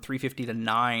went from 350 to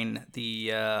 9,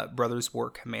 the Brothers War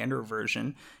Commander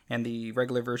version, and the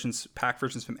regular versions, pack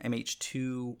versions from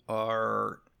MH2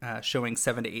 are showing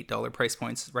 $7 to $8 price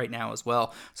points right now as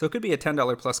well. So it could be a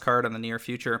 $10 plus card in the near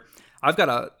future. I've got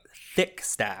a thick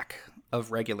stack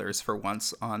of regulars for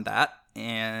once on that,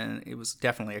 and it was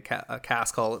definitely a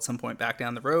cast call at some point back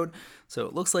down the road. So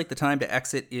it looks like the time to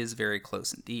exit is very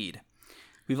close indeed.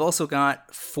 We've also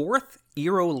got 4th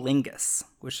Aerolingus,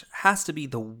 which has to be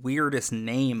the weirdest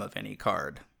name of any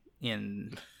card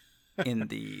in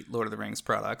the Lord of the Rings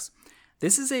products.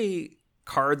 This is a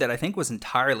card that I think was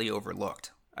entirely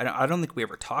overlooked. I don't think we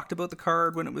ever talked about the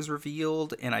card when it was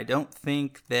revealed, and I don't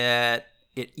think that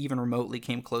it even remotely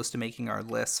came close to making our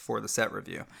list for the set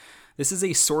review. This is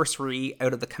a sorcery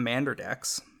out of the Commander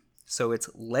decks, so it's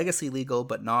Legacy legal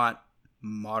but not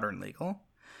Modern legal.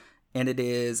 And it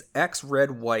is X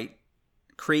red white.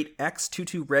 Create X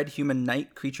 2/2 red human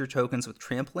knight creature tokens with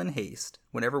trample and haste.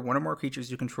 Whenever one or more creatures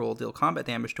you control deal combat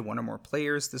damage to one or more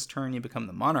players this turn, you become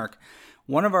the monarch.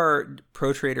 One of our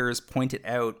pro traders pointed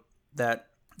out that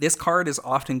this card is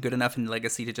often good enough in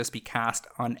Legacy to just be cast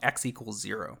on X equals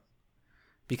 0.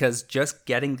 Because just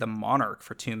getting the monarch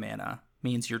for 2 mana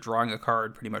means you're drawing a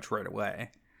card pretty much right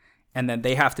away. and then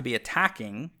they have to be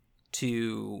attacking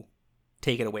to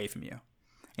take it away from you.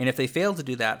 And if they fail to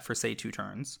do that for, say, 2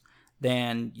 turns,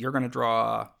 then you're going to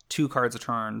draw 2 cards a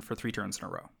turn for 3 turns in a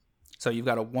row. So you've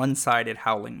got a one-sided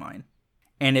Howling Mine.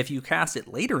 And if you cast it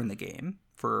later in the game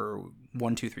for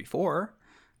 1, 2, 3, 4,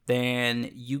 then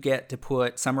you get to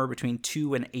put somewhere between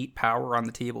 2 and 8 power on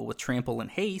the table with Trample and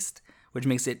Haste, which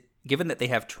makes it, given that they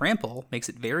have Trample, makes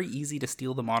it very easy to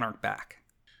steal the Monarch back.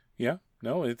 Yeah,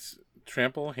 no, it's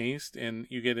Trample, Haste, and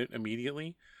you get it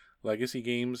immediately. Legacy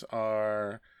games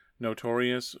are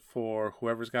notorious for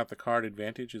whoever's got the card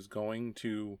advantage is going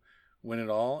to win it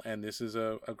all, and this is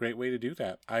a great way to do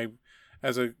that.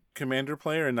 As a Commander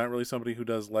player and not really somebody who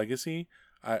does Legacy,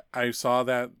 I saw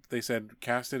that they said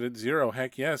cast it at 0.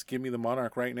 Heck yes, give me the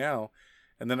Monarch right now.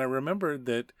 And then I remembered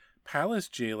that Palace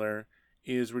Jailer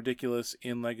is ridiculous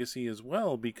in Legacy as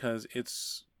well, because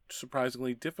it's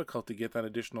surprisingly difficult to get that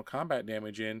additional combat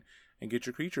damage in and get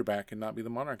your creature back and not be the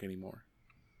Monarch anymore.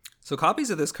 So copies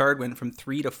of this card went from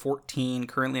 3 to 14.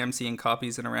 Currently, I'm seeing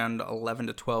copies at around $11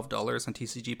 to $12 on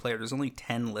TCG Player. There's only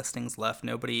 10 listings left.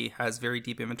 Nobody has very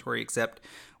deep inventory except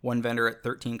one vendor at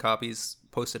 13 copies,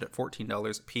 posted at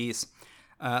 $14 a piece.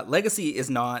 Legacy is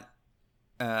not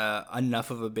enough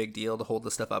of a big deal to hold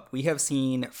this stuff up. We have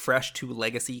seen fresh to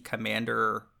Legacy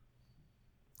Commander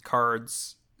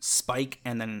cards spike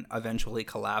and then eventually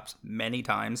collapse many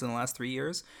times in the last 3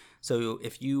 years. So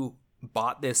if you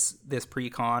bought this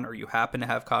pre-con, or you happen to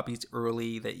have copies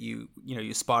early that you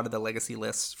spotted the Legacy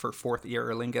lists for 4th year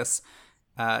Erlingus,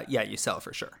 you sell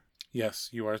for sure. Yes,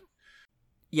 you are.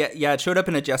 Yeah, it showed up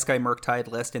in a Jeskai Murktide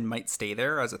list and might stay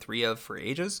there as a 3 of for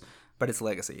ages, but it's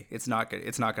Legacy. It's not good.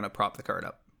 It's not going to prop the card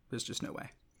up. There's just no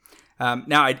way.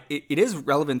 Now, it is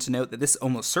relevant to note that this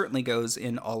almost certainly goes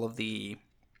in all of the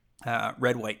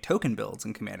red-white token builds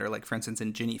in Commander. Like, for instance,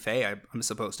 in Jinny Fey, I'm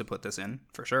supposed to put this in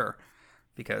for sure,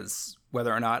 because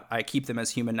whether or not I keep them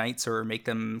as human knights or make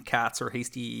them cats or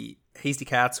hasty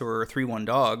cats or 3/1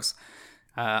 dogs,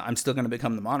 I'm still going to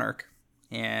become the Monarch,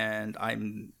 and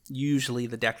I'm usually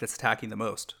the deck that's attacking the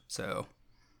most, so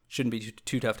shouldn't be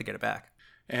too tough to get it back.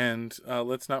 And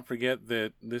let's not forget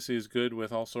that this is good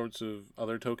with all sorts of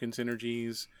other token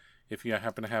synergies. If you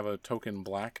happen to have a token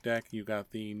black deck, you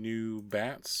got the new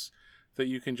bats that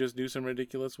you can just do some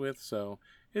ridiculous with, so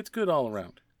it's good all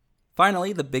around.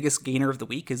 Finally, the biggest gainer of the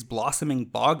week is Blossoming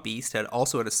Bog Beast,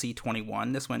 also at a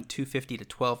C21. This went $2.50 to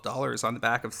 $12 on the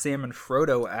back of Salmon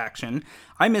Frodo action.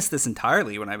 I missed this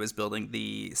entirely when I was building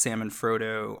the Salmon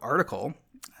Frodo article.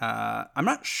 I'm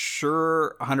not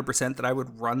sure 100% that I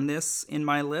would run this in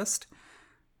my list,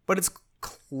 but it's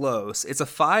close. It's a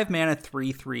 5-mana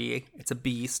 3/3. It's a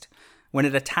beast. When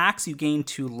it attacks, you gain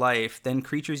 2 life. Then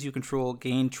creatures you control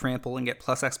gain trample and get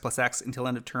 +X/+X until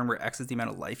end of turn, where X is the amount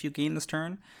of life you gain this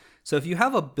turn. So if you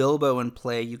have a Bilbo in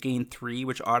play, you gain 3,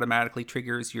 which automatically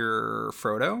triggers your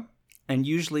Frodo. And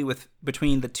usually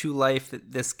between the 2 life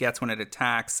that this gets when it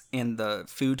attacks and the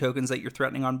food tokens that you're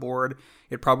threatening on board,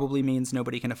 it probably means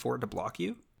nobody can afford to block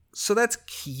you. So that's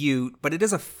cute, but it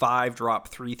is a 5-drop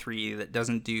 3/3 that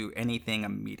doesn't do anything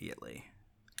immediately.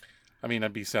 I mean,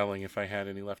 I'd be selling if I had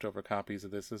any leftover copies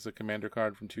of this. This is a Commander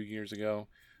card from 2 years ago.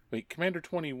 Wait, Commander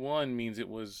 21 means it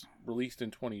was released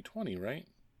in 2020, right?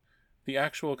 The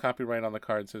actual copyright on the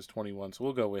card says 21, so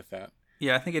we'll go with that.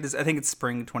 Yeah, I think it is. I think it's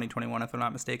spring 2021, if I'm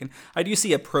not mistaken. I do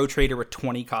see a Pro Trader with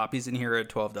 20 copies in here at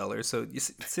 $12, so a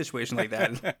situation like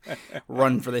that,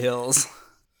 run for the hills.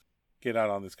 Get out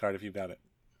on this card if you've got it.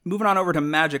 Moving on over to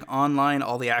Magic Online,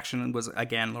 all the action was,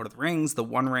 again, Lord of the Rings. The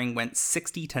One Ring went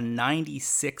 60 to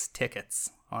 96 tickets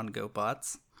on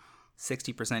GoBots.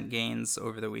 60% gains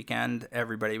over the weekend.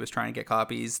 Everybody was trying to get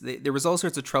copies. There was all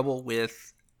sorts of trouble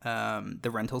with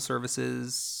the rental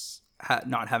services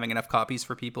not having enough copies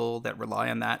for people that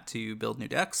rely on that to build new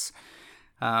decks.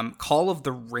 Call of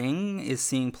the Ring is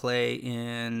seeing play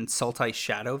in Sultai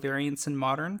Shadow variants in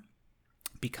Modern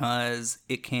because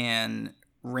it can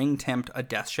ring tempt a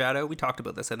Death Shadow. We talked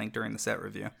about this, I think, during the set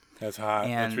review. That's hot.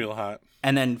 That's real hot.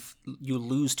 And then you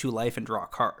lose 2 life and draw a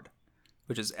card,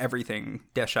 which is everything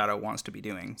Death Shadow wants to be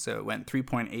doing. So it went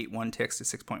 3.81 ticks to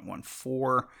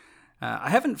 6.14.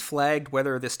 I haven't flagged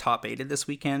whether this top 8'd this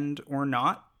weekend or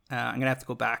not. I'm going to have to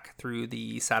go back through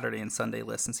the Saturday and Sunday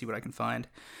list and see what I can find.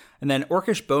 And then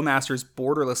Orcish Bowmaster's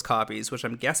borderless copies, which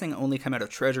I'm guessing only come out of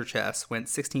treasure chests, went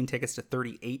 16 tickets to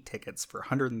 38 tickets for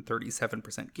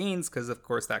 137% gains, because, of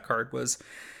course, that card was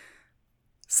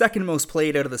second most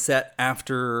played out of the set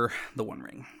after the One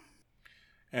Ring.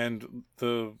 And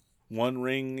the One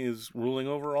Ring is ruling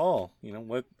over all. You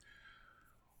know,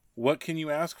 What can you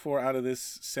ask for out of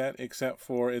this set except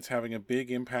for it's having a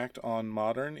big impact on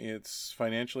Modern, it's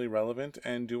financially relevant,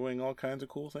 and doing all kinds of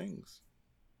cool things?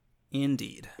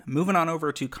 Indeed. Moving on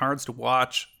over to cards to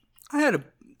watch. I had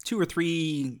 2 or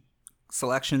 3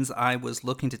 selections I was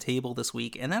looking to table this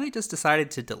week, and then I just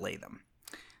decided to delay them.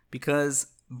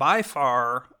 Because by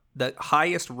far, the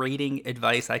highest rating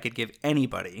advice I could give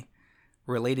anybody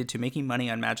related to making money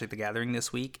on Magic the Gathering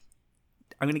this week,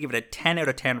 I'm going to give it a 10 out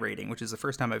of 10 rating, which is the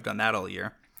first time I've done that all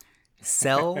year.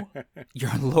 Sell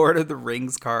your Lord of the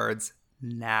Rings cards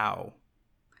now.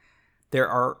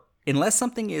 Unless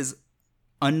something is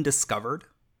undiscovered,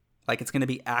 like it's going to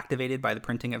be activated by the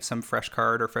printing of some fresh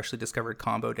card or freshly discovered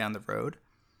combo down the road,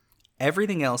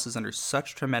 everything else is under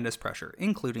such tremendous pressure,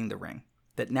 including the ring,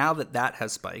 that now that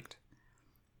has spiked,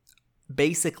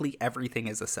 basically everything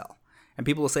is a sell. And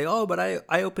people will say, oh, but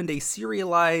I opened a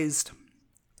serialized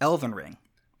Elven Ring.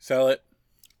 Sell it.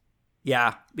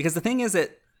 Yeah, because the thing is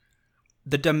that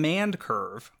the demand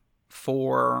curve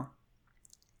for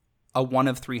a 1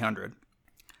 of 300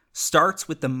 starts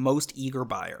with the most eager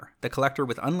buyer, the collector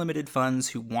with unlimited funds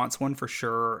who wants one for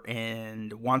sure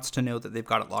and wants to know that they've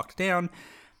got it locked down.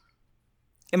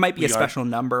 It might be a special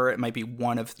number. It might be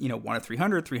 1 of 300,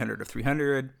 300 of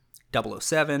 300,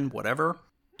 007, whatever.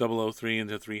 003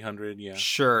 into 300, yeah.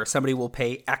 Sure, somebody will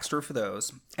pay extra for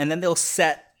those, and then they'll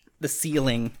set the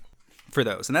ceiling for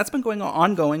those. And that's been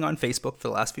ongoing on Facebook for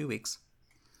the last few weeks.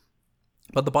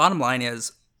 But the bottom line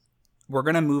is we're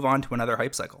going to move on to another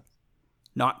hype cycle.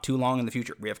 Not too long in the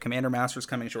future. We have Commander Masters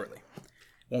coming shortly.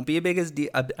 Won't be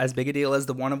as big a deal as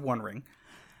the 1 of 1 ring.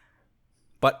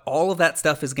 But all of that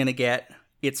stuff is going to get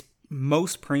its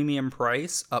most premium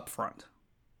price up front.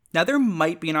 Now, there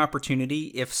might be an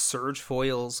opportunity if surge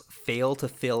foils fail to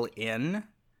fill in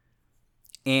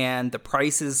and the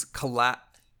prices collapse.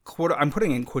 I'm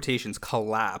putting in quotations,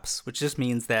 collapse, which just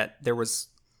means that there was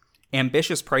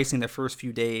ambitious pricing the first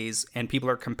few days and people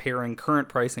are comparing current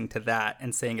pricing to that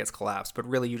and saying it's collapsed. But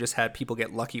really, you just had people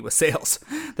get lucky with sales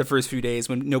the first few days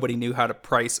when nobody knew how to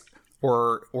price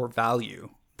or value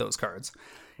those cards.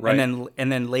 Right.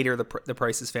 And then later the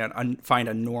prices find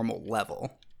a normal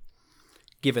level,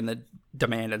 given the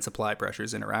demand and supply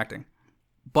pressures interacting.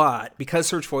 But because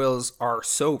surge foils are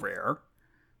so rare,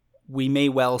 we may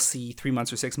well see 3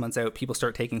 months or 6 months out, people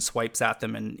start taking swipes at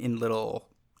them in little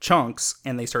chunks,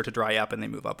 and they start to dry up and they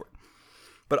move upward.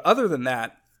 But other than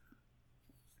that,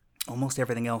 almost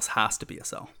everything else has to be a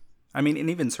sell. I mean, and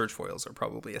even surge foils are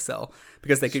probably a sell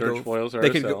because they could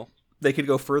they could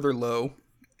go further low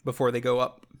before they go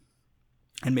up.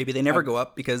 And maybe they never go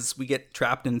up because we get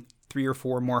trapped in 3 or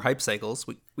 4 more hype cycles.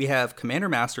 We have Commander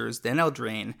Masters, then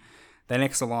Eldraine, then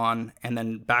Ixalan, and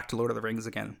then back to Lord of the Rings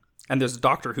again. And there's a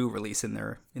Doctor Who release in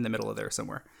there in the middle of there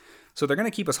somewhere. So they're going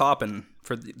to keep us hopping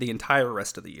for the entire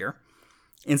rest of the year.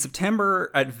 In September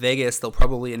at Vegas, they'll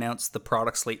probably announce the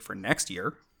product slate for next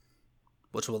year,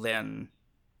 which will then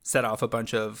set off a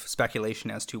bunch of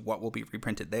speculation as to what will be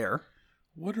reprinted there.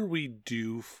 What are we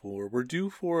due for? We're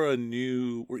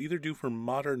either due for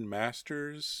Modern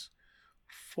Masters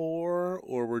 4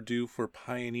 or we're due for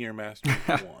Pioneer Masters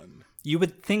 1. You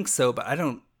would think so, but I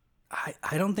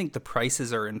don't think the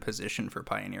prices are in position for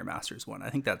Pioneer Masters 1. I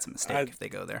think that's a mistake if they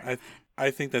go there.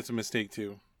 I think that's a mistake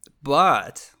too.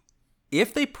 But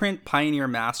if they print Pioneer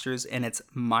Masters and it's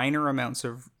minor amounts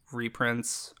of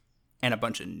reprints and a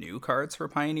bunch of new cards for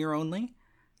Pioneer only,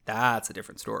 that's a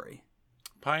different story.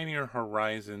 Pioneer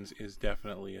Horizons is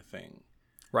definitely a thing.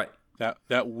 Right.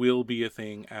 That will be a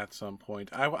thing at some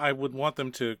point. I would want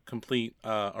them to complete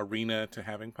Arena to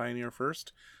having Pioneer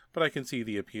first, but I can see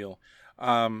the appeal.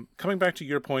 Coming back to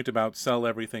your point about sell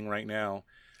everything right now,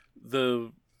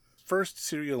 the first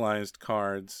serialized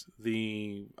cards,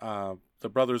 the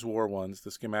Brothers War ones, the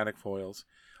schematic foils,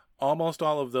 almost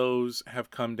all of those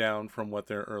have come down from what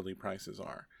their early prices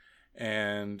are.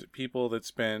 And people that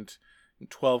spent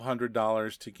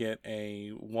 $1,200 to get a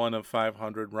 1 of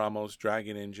 500 Ramos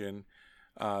Dragon Engine,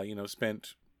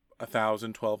 spent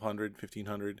 $1,000, $1,200,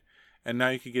 $1,500, and now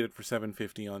you could get it for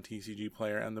 $750 on TCG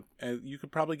Player, and you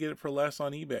could probably get it for less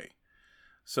on eBay.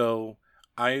 So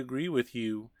I agree with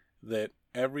you that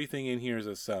everything in here is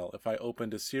a sell. If I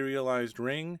opened a serialized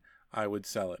ring, I would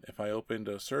sell it. If I opened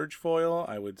a surge foil,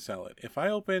 I would sell it. If I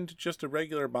opened just a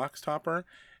regular box topper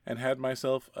and had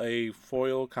myself a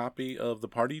foil copy of the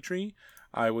Party Tree,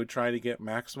 I would try to get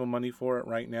maximum money for it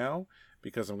right now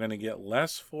because I'm going to get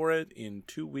less for it in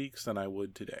 2 weeks than I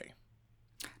would today.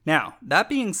 Now, that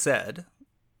being said,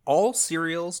 all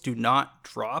serials do not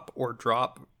drop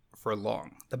for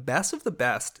long. The best of the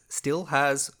best still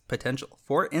has potential.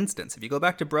 For instance, if you go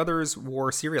back to Brothers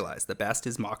War Serialized, the best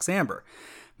is Mox Amber.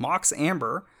 Mox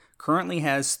Amber currently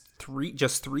has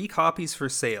just three copies for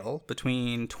sale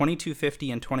between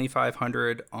 $2,250 and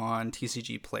 $2,500 on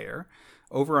TCG Player.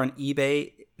 Over on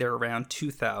eBay, they're around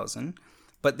 $2,000.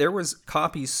 But there was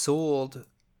copies sold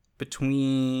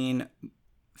between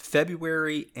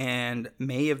February and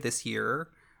May of this year,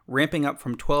 ramping up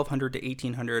from $1,200 to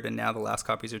 $1,800, and now the last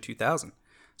copies are $2,000.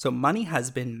 So money has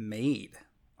been made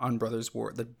on Brothers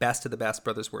War, the best of the best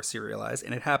Brothers War serialized,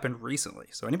 and it happened recently.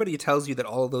 So anybody who tells you that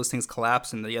all of those things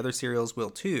collapse and the other serials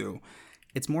will too,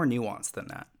 it's more nuanced than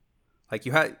that. Like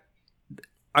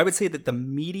I would say that the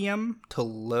medium to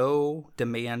low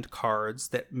demand cards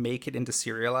that make it into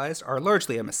serialized are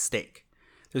largely a mistake.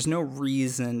 There's no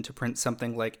reason to print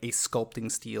something like a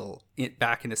Sculpting Steel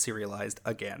back into serialized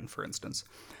again, for instance.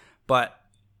 But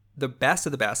the best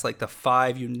of the best, like the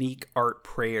 5 unique art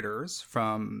Praetors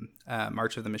from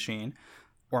March of the Machine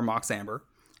or Mox Amber,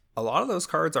 a lot of those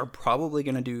cards are probably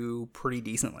going to do pretty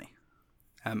decently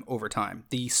over time.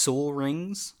 The Soul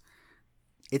Rings,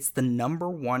 it's the number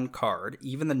one card,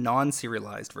 even the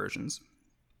non-serialized versions,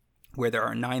 where there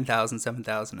are 9,000,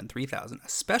 7,000, and 3,000,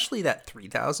 especially that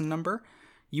 3,000 number.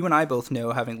 You and I both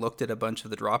know, having looked at a bunch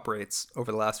of the drop rates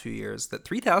over the last few years, that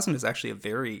 3,000 is actually a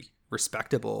very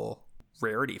respectable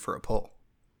rarity for a pull.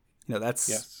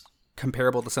 That's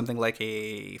comparable to something like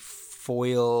a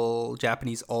foil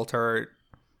Japanese alt-art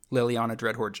Liliana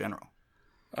Dreadhorde General.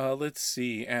 Let's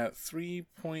see. At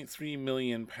 3.3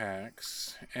 million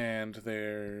packs, and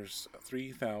there's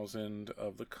 3,000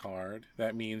 of the card.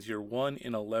 That means you're 1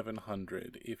 in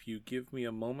 1,100. If you give me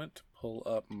a moment to pull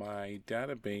up my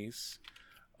database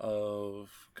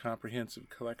of comprehensive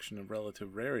collection of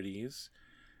relative rarities,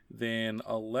 then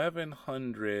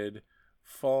 1,100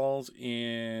 falls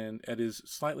in, it is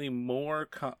slightly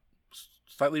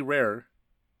rarer.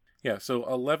 Yeah, so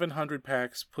 1,100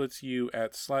 packs puts you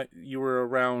at you were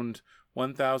around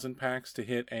 1,000 packs to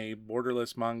hit a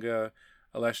borderless manga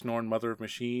Alesh Norn Mother of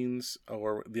Machines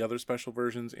or the other special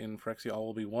versions in Phyrexia All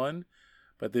Will Be One.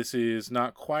 But this is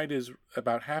not quite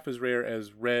about half as rare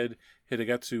as Red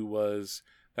Hitagetsu was.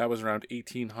 That was around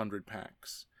 1,800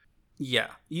 packs. Yeah,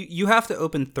 you have to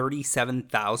open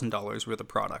 $37,000 worth of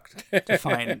product to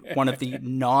find one of the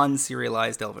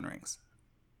non-serialized Elven Rings.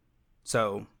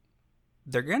 So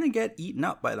they're going to get eaten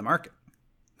up by the market.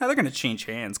 Now, they're going to change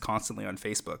hands constantly on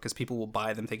Facebook because people will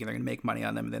buy them thinking they're going to make money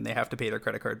on them, and then they have to pay their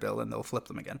credit card bill and they'll flip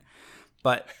them again.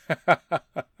 But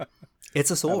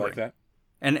it's a Soul Ring. That.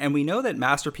 And we know that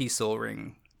Masterpiece Soul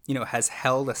Ring, has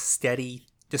held a steady,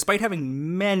 despite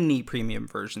having many premium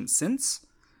versions since.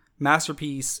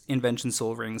 Masterpiece Invention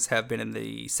Soul Rings have been in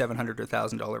the $700 to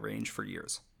 $1,000 range for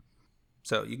years.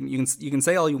 So you can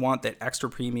say all you want that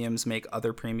extra premiums make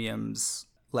other premiums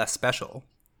less special,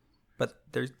 but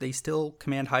they still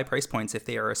command high price points if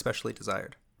they are especially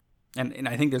desired. And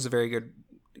I think there's a very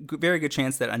good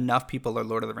chance that enough people are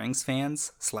Lord of the Rings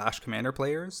fans / Commander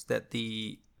players that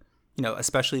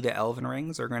especially the Elven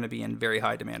Rings are going to be in very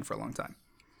high demand for a long time.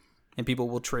 And people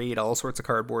will trade all sorts of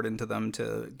cardboard into them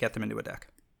to get them into a deck.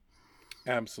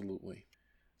 Absolutely.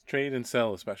 Trade and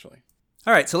sell especially.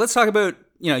 All right, so let's talk about,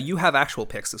 you have actual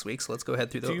picks this week, so let's go ahead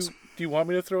through those. Do you want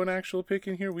me to throw an actual pick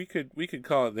in here? We could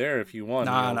call it there if you want.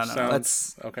 No.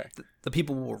 Okay. The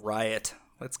people will riot.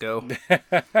 Let's go.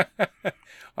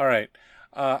 All right.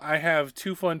 I have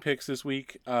 2 fun picks this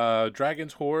week.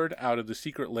 Dragon's Horde out of the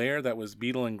Secret Lair. That was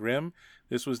Beetle and Grimm.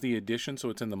 This was the edition,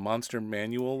 so it's in the monster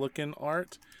manual looking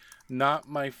art. Not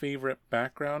my favorite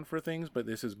background for things, but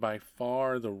this is by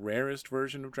far the rarest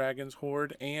version of Dragon's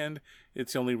Horde, and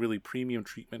it's the only really premium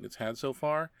treatment it's had so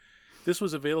far. This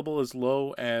was available as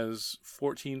low as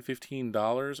 $14,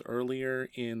 $15 earlier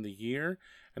in the year,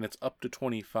 and it's up to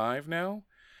 $25 now.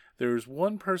 There's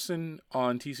one person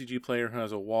on TCG Player who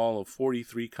has a wall of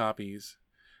 43 copies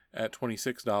at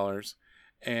 $26,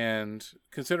 and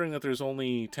considering that there's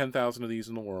only 10,000 of these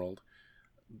in the world,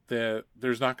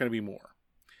 there's not going to be more.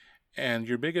 And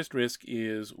your biggest risk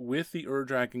is with the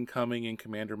Ur-Dragon coming in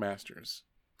Commander Masters.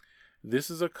 This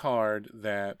is a card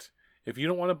that, if you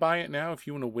don't want to buy it now, if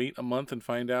you want to wait a month and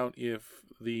find out if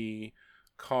the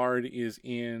card is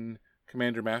in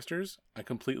Commander Masters, I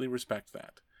completely respect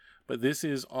that. But this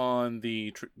is on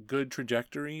the good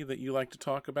trajectory that you like to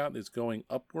talk about. It's going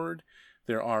upward.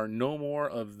 There are no more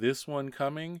of this one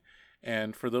coming.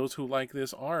 And for those who like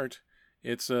this art,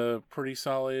 it's a pretty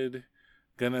solid...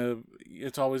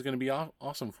 it's always gonna be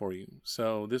awesome for you.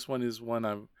 So this one is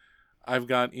one I've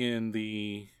got in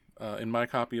the in my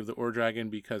copy of the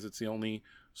Ur-Dragon because it's the only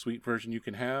sweet version you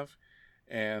can have,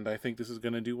 and I think this is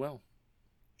gonna do well.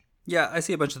 Yeah, I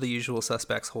see a bunch of the usual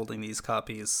suspects holding these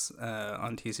copies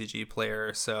on TCG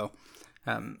Player. So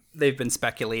they've been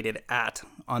speculated at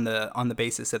on the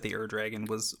basis that the Ur-Dragon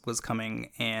was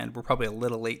coming, and we're probably a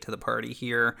little late to the party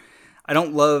here. I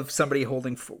don't love somebody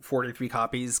holding 43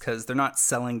 copies because they're not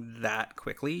selling that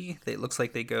quickly. It looks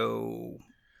like they go...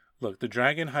 Look, the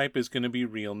dragon hype is going to be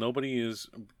real. Nobody is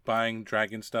buying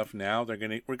dragon stuff now.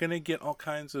 We're going to get all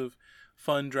kinds of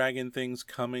fun dragon things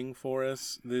coming for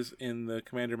us in the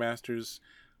Commander Masters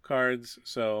cards.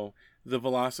 So the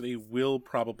velocity will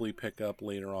probably pick up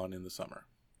later on in the summer.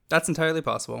 That's entirely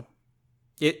possible.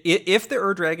 If the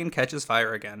Ur-Dragon catches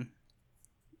fire again,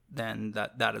 then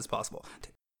that is possible.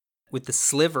 With the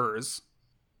slivers,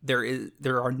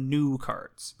 there are new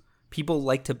cards. People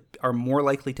are more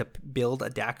likely to build a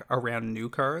deck around new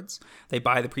cards. They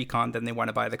buy the pre-con, then they want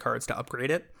to buy the cards to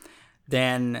upgrade it,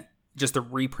 than just the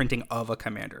reprinting of a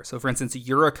commander. So, for instance,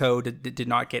 Yuriko did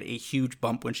not get a huge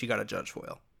bump when she got a Judge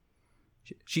foil.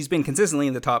 She's been consistently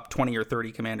in the top 20 or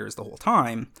 30 commanders the whole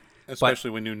time. Especially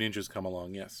when new ninjas come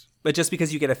along, yes. But just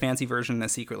because you get a fancy version in a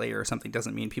Secret Lair or something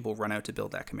doesn't mean people run out to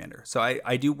build that commander. So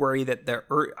I do worry that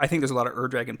I think there's a lot of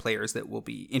Ur-Dragon players that will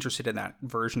be interested in that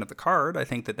version of the card. I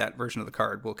think that version of the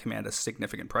card will command a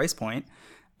significant price point.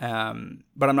 But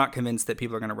I'm not convinced that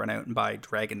people are going to run out and buy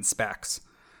Dragon specs.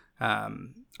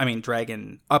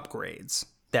 Dragon upgrades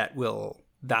that will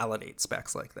validate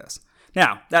specs like this.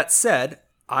 Now, that said,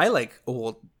 I like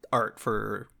old art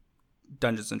for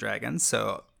Dungeons & Dragons,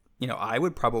 so... I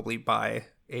would probably buy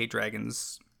a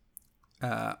Dragon's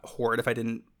Horde if I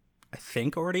didn't,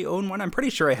 already own one. I'm pretty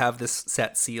sure I have this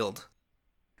set sealed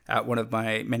at one of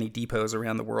my many depots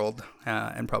around the world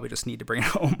and probably just need to bring it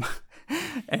home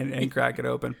and crack it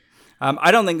open.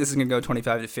 I don't think this is going to go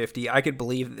 25 to 50. I could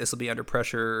believe that this will be under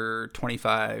pressure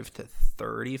 25 to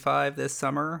 35 this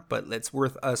summer, but it's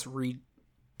worth us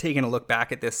taking a look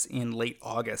back at this in late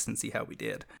August and see how we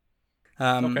did.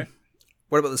 Okay.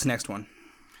 What about this next one?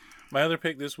 My other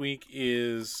pick this week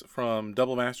is from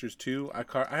Double Masters 2. I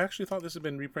actually thought this had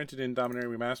been reprinted in Dominaria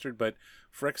Remastered, but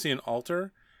Phyrexian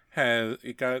Altar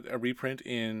got a reprint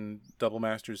in Double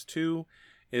Masters 2.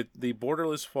 The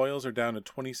borderless foils are down to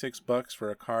 $26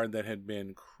 for a card that had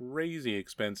been crazy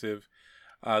expensive.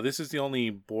 This is the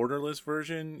only borderless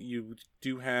version. You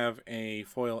do have a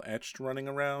foil etched running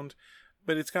around,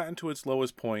 but it's gotten to its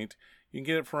lowest point. You can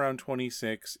get it for around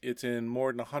 26. It's in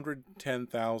more than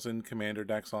 110,000 commander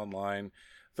decks online.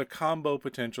 The combo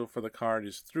potential for the card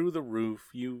is through the roof.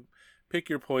 You pick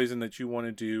your poison that you want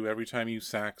to do. Every time you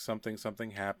sack something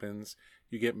happens.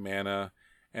 You get mana,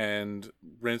 and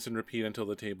rinse and repeat until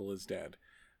the table is dead.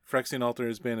 Phyrexian Altar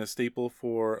has been a staple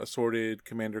for assorted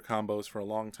commander combos for a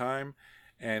long time,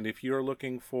 and if you're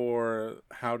looking for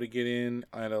how to get in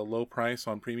at a low price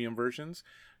on premium versions,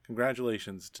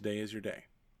 congratulations, today is your day.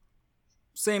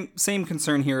 Same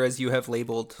concern here as you have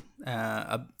labeled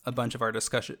a bunch of our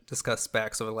discussed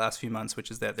specs over the last few months,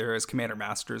 which is that there is Commander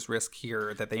Masters risk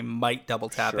here that they might double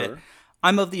tap it.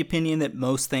 I'm of the opinion that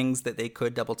most things that they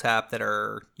could double tap that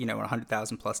are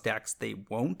 100,000 plus decks, they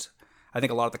won't. I think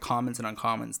a lot of the commons and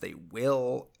uncommons they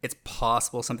will. It's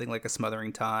possible something like a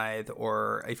Smothering Tithe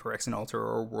or a Phyrexian Altar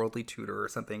or a Worldly Tutor or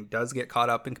something does get caught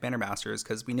up in Commander Masters,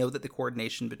 because we know that the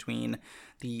coordination between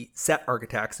the set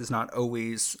architects is not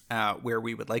always where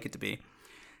we would like it to be.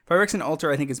 Phyrexian Altar,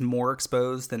 I think, is more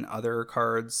exposed than other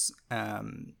cards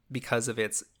because of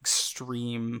its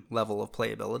extreme level of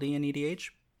playability in EDH.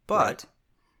 But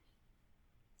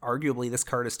arguably, this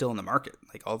card is still in the market.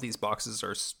 Like, all these boxes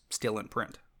are still in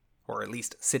print, or at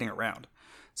least sitting around.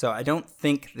 So I don't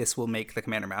think this will make the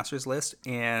Commander Masters list,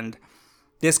 and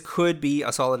this could be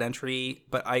a solid entry,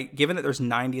 but given that there's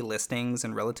 90 listings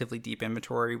and relatively deep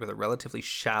inventory with a relatively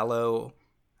shallow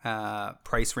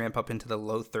price ramp up into the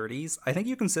low 30s, I think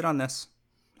you can sit on this.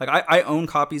 Like, I own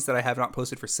copies that I have not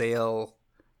posted for sale,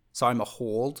 so I'm a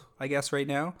hold, I guess, right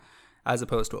now, as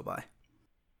opposed to a buy.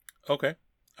 Okay,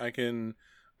 I can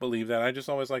believe that. I just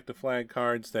always like to flag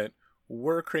cards that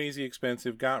were crazy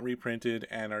expensive, got reprinted,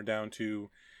 and are down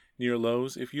to near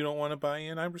lows. If you don't want to buy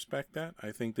in, I respect that.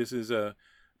 I think this is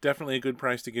definitely a good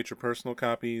price to get your personal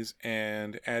copies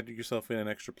and add yourself in an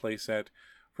extra play set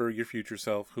for your future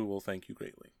self, who will thank you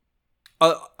greatly.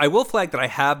 I will flag that I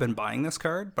have been buying this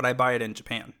card, but I buy it in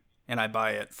Japan, and I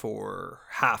buy it for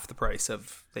half the price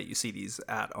of that you see these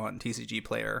at on TCG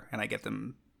Player, and I get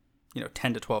them $10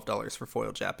 to $12 for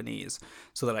foil Japanese,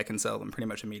 so that I can sell them pretty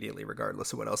much immediately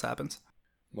regardless of what else happens.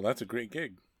 Well, that's a great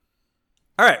gig.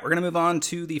 All right, we're going to move on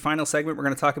to the final segment. We're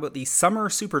going to talk about the Summer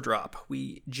Superdrop.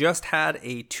 We just had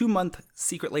a 2-month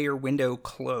Secret Lair window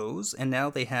close, and now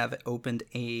they have opened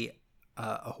a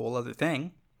whole other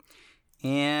thing.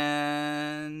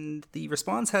 And the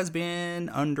response has been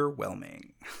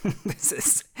underwhelming. This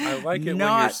is I like it when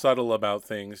you're subtle about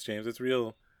things, James. It's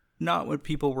real. Not what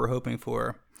people were hoping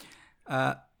for.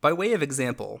 By way of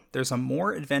example, there's a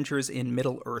More Adventures in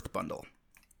Middle-earth bundle.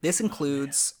 This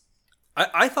includes...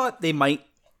 I thought they might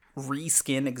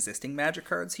reskin existing Magic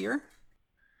cards here.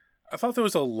 I thought there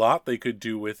was a lot they could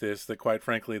do with this that, quite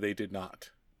frankly, they did not.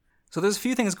 So there's a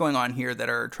few things going on here that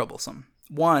are troublesome.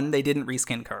 One, they didn't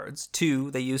reskin cards.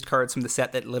 Two, they used cards from the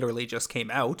set that literally just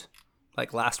came out,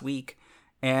 like last week.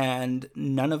 And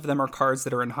none of them are cards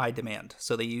that are in high demand.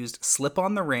 So they used Slip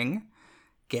on the Ring,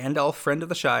 Gandalf, Friend of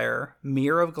the Shire,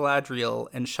 Mirror of Galadriel,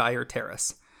 and Shire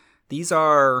Terrace. These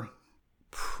are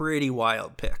pretty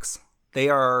wild picks. They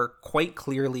are quite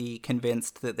clearly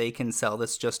convinced that they can sell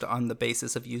this just on the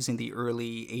basis of using the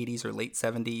early 80s or late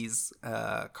 70s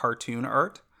cartoon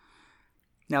art.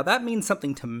 Now, that means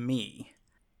something to me,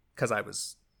 because I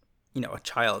was, a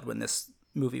child when this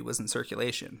movie was in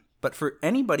circulation. But for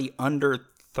anybody under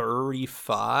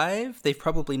 35, they've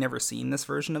probably never seen this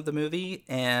version of the movie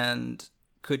and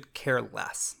could care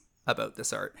less about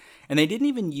this art. And they didn't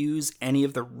even use any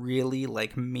of the really,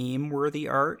 meme-worthy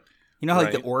art. You know how,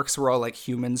 the orcs were all,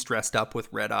 humans dressed up with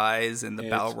red eyes, and the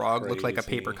Balrog looked like a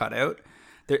paper cutout?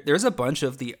 There's a bunch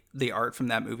of the art from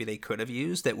that movie they could have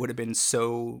used that would have been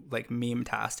so,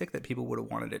 meme-tastic that people would have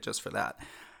wanted it just for that.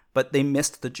 But they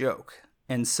missed the joke.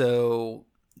 And so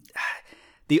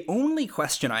the only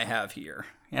question I have here,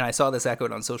 and I saw this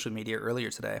echoed on social media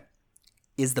earlier today,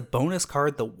 is the bonus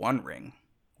card the One Ring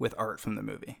with art from the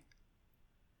movie?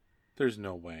 There's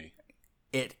no way.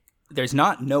 There's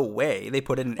not no way. They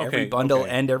put it in every bundle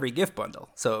and every gift bundle.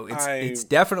 So it's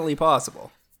definitely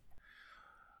possible.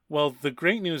 Well, the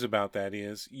great news about that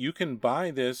is you can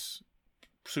buy this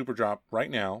Superdrop right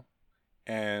now,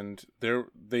 and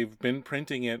they've been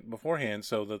printing it beforehand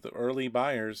so that the early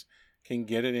buyers can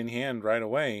get it in hand right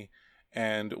away,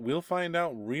 and we'll find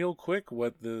out real quick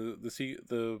what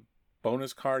the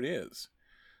bonus card is.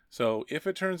 So if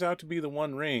it turns out to be the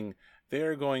One Ring, they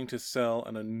are going to sell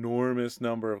an enormous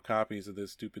number of copies of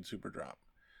this stupid Superdrop.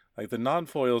 The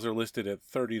non-foils are listed at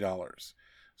 $30.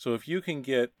 So if you can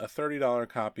get a $30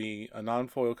 copy, a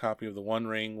non-foil copy of the One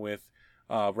Ring with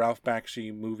Ralph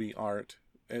Bakshi movie art,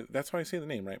 that's how I say the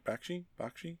name, right? Bakshi?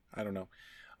 I don't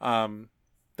know.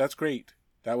 That's great.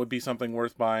 That would be something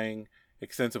worth buying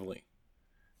extensively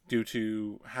due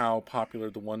to how popular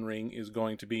the One Ring is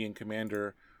going to be in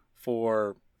Commander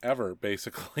forever,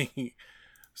 basically.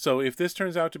 So if this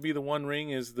turns out to be the One Ring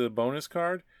is the bonus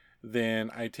card, then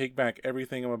I take back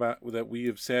everything that we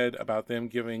have said about them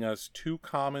giving us 2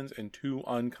 commons and 2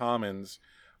 uncommons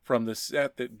from the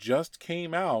set that just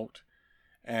came out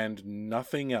and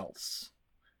nothing else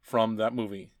from that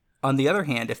movie. On the other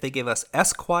hand, if they give us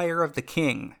Esquire of the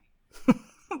King,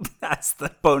 that's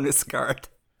the bonus card.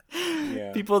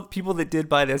 Yeah. People that did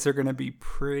buy this are going to be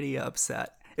pretty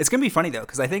upset. It's going to be funny, though,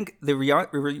 because I think the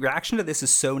reaction to this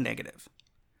is so negative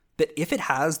that if it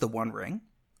has the One Ring,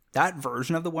 that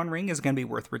version of the One Ring is going to be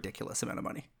worth a ridiculous amount of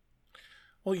money.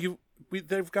 Well,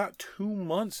 they've got 2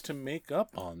 months to make up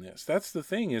on this. That's the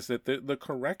thing, is that the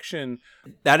correction...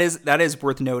 That is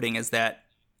worth noting, is that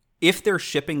if they're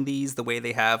shipping these the way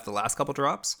they have the last couple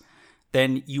drops,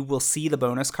 then you will see the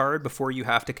bonus card before you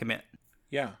have to commit.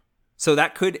 Yeah. So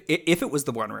that could, if it was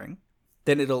the One Ring,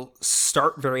 then it'll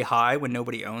start very high when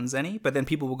nobody owns any, but then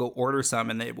people will go order some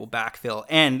and they will backfill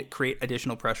and create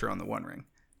additional pressure on the One Ring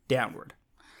downward.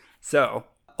 So,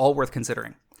 all worth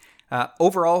considering.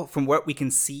 Overall, from what we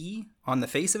can see on the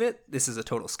face of it, this is a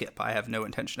total skip. I have no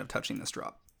intention of touching this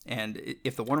drop. And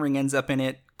if the One Ring ends up in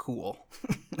it, cool.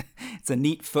 It's a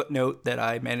neat footnote that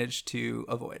I managed to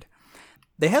avoid.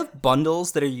 They have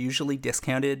bundles that are usually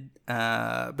discounted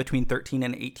between 13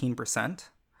 and 18%.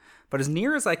 But as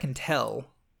near as I can tell,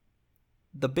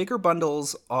 the bigger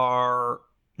bundles are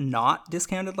not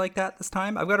discounted like that this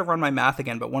time. I've got to run my math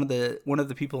again, but one of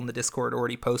the people in the Discord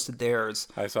already posted theirs.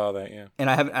 I saw that, yeah. And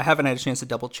I haven't had a chance to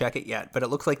double check it yet, but it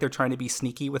looks like they're trying to be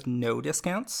sneaky with no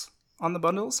discounts on the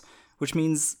bundles, which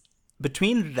means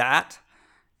between that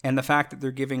and the fact that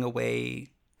they're giving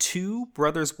away 2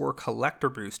 Brothers War collector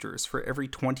boosters for every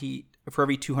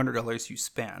 $200 you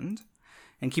spend.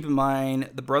 And keep in mind,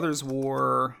 the Brothers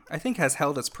War, I think, has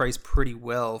held its price pretty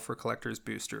well for collector's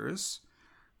boosters.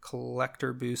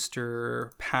 Collector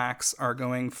booster packs are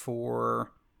going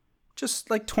for just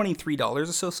like $23 or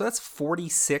so. So that's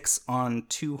 $46 on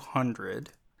 200.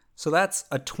 So that's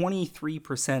a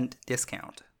 23%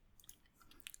 discount.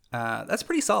 That's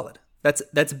pretty solid.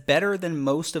 That's better than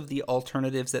most of the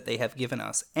alternatives that they have given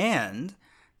us. And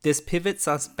this pivots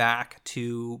us back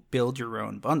to build your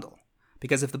own bundle.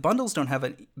 Because if the bundles don't have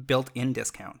a built-in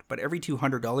discount, but every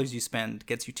 $200 you spend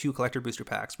gets you 2 collector booster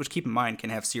packs, which keep in mind can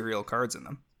have cereal cards in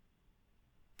them.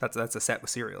 That's a set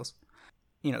with cereals.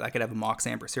 That could have a Mox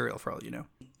Amber cereal for all you know.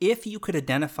 If you could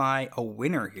identify a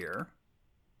winner here,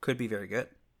 could be very good.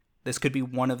 This could be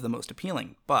one of the most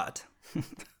appealing, but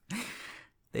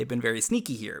they've been very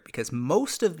sneaky here because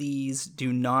most of these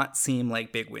do not seem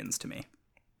like big wins to me.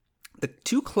 The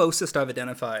 2 closest I've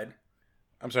identified...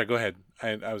 I'm sorry, go ahead.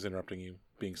 I was interrupting you,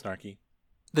 being snarky.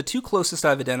 The 2 closest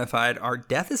I've identified are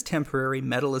Death is Temporary,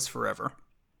 Metal is Forever.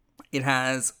 It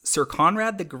has Sir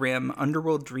Conrad the Grim,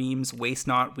 Underworld Dreams, Waste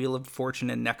Not, Wheel of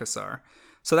Fortune, and Nekasar.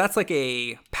 So that's like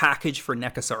a package for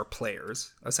Nekasar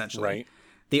players, essentially. Right.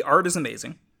 The art is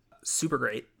amazing. Super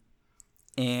great.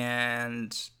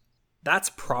 And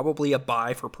that's probably a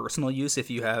buy for personal use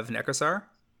if you have Nekasar,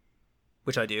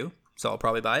 which I do, so I'll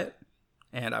probably buy it.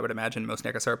 And I would imagine most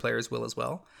Nekasar players will as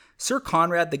well. Sir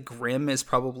Conrad the Grim is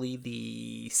probably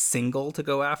the single to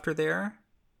go after there,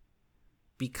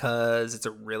 because it's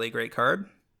a really great card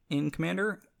in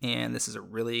Commander, and this is a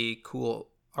really cool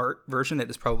art version that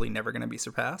is probably never going to be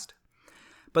surpassed.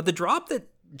 But the drop that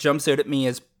jumps out at me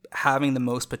as having the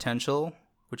most potential,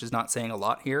 which is not saying a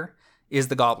lot here, is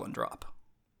the Goblin drop.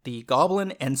 The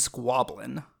Goblin and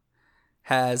Squablin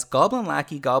has Goblin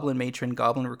Lackey, Goblin Matron,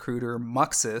 Goblin Recruiter,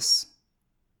 Muxus,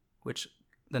 which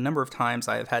the number of times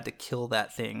I have had to kill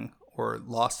that thing or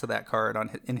lost to that card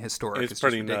in Historic. It's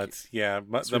pretty nuts. Yeah,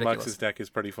 the Muxus deck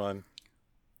is pretty fun.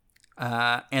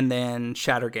 And then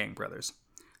Shatter Gang Brothers.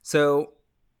 So,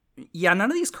 yeah,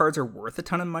 none of these cards are worth a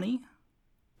ton of money,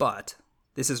 but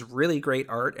this is really great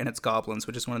art, and it's Goblins,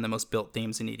 which is one of the most built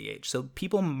themes in EDH. So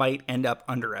people might end up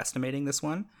underestimating this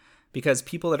one, because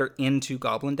people that are into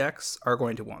Goblin decks are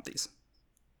going to want these.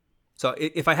 So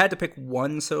if I had to pick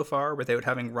one so far without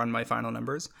having run my final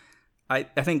numbers, I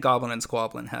think Goblin and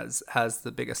Squablin has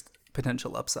the biggest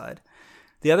potential upside.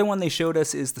 The other one they showed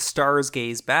us is the Stars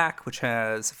Gaze Back, which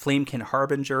has Flamekin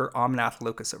Harbinger, Omnath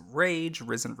Locus of Rage,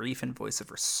 Risen Reef, and Voice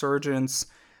of Resurgence,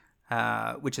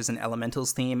 which is an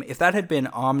Elementals theme. If that had been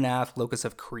Omnath Locus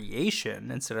of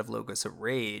Creation instead of Locus of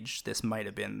Rage, this might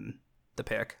have been the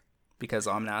pick, because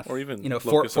Omnath, or even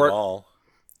Locus of All.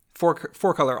 Four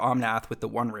color Omnath with the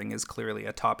One Ring is clearly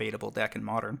a top 8able deck in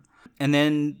Modern. And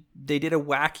then they did a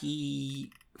wacky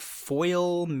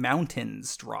foil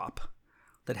mountains drop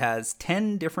that has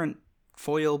 10 different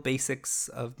foil basics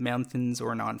of mountains,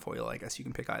 or non-foil, I guess you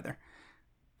can pick either.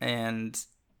 And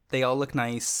they all look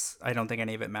nice. I don't think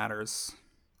any of it matters.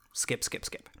 Skip.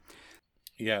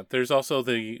 Yeah, there's also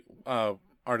the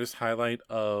artist highlight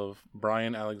of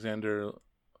Brian Alexander...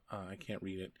 I can't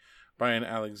read it. Ryan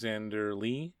Alexander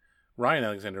Lee,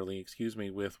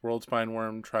 with World Spine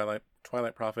Worm,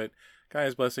 Twilight Prophet,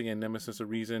 Gaia's Blessing, and Nemesis of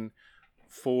Reason.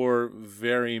 4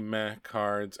 very meh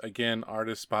cards. Again,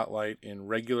 artist spotlight in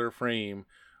regular frame,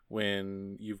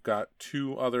 when you've got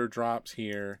 2 other drops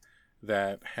here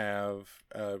that have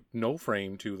no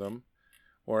frame to them,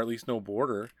 or at least no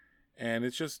border, and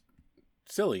it's just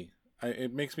silly.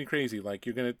 It makes me crazy. Like,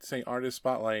 you're going to say artist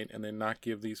spotlight and then not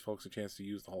give these folks a chance to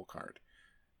use the whole card.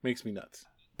 Makes me nuts.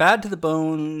 Bad to the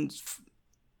Bones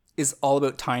is all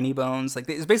about Tiny Bones. Like,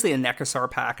 it's basically a Nekasar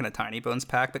pack and a Tiny Bones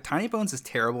pack, but Tiny Bones is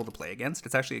terrible to play against.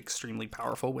 It's actually extremely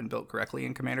powerful when built correctly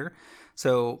in Commander.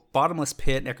 So, Bottomless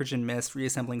Pit, Necrogen Mist,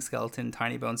 Reassembling Skeleton,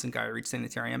 Tiny Bones, and Gaia Reach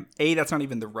Sanitarium. That's not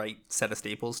even the right set of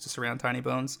staples to surround Tiny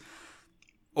Bones.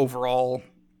 Overall,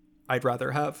 I'd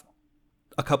rather have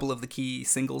a couple of the key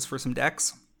singles for some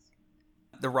decks.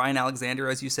 The Ryan Alexander,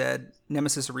 as you said,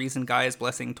 Nemesis of Reason, Gaia's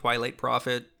Blessing, Twilight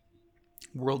Prophet,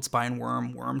 World Spine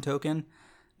Worm, Worm Token.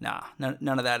 None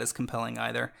of that is compelling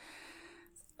either.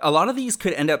 A lot of these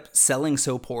could end up selling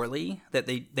so poorly that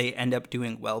they end up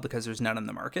doing well because there's none in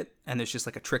the market, and there's just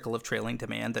like a trickle of trailing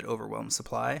demand that overwhelms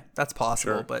supply. That's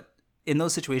possible, sure. But in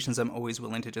those situations, I'm always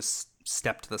willing to just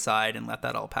step to the side and let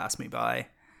that all pass me by.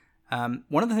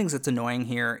 One of the things that's annoying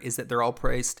here is that they're all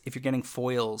priced, if you're getting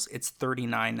foils, it's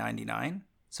 $39.99.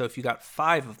 So if you got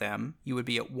 5 of them, you would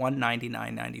be at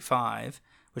 $199.95,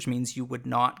 which means you would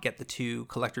not get the 2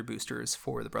 collector boosters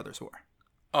for the Brothers War.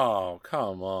 Oh,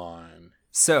 come on.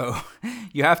 So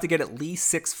you have to get at least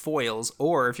 6 foils,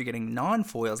 or if you're getting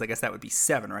non-foils, I guess that would be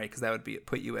 7, right? Because that would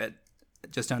put you at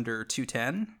just under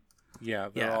 $210. Yeah,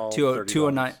 they're all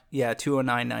 $209. Yeah,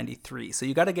 $209.93. So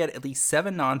you got to get at least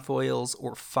 7 non-foils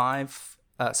or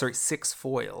 6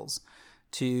 foils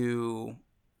to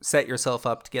set yourself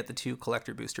up to get the 2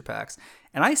 collector booster packs.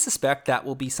 And I suspect that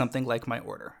will be something like my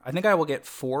order. I think I will get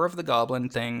 4 of the Goblin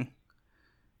thing,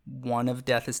 1 of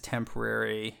Death is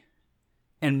Temporary,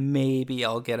 and maybe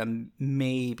I'll get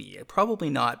probably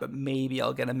not, but maybe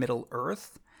I'll get a Middle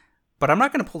Earth. But I'm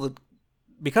not going to pull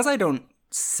because I don't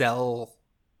sell.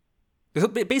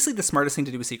 Basically, the smartest thing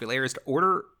to do with Secret Lair is to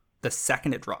order the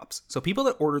second it drops. So people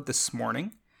that ordered this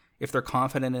morning, if they're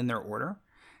confident in their order,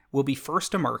 will be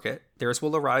first to market. Theirs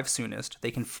will arrive soonest.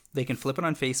 They can flip it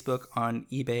on Facebook, on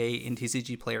eBay, in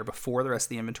TCG Player before the rest of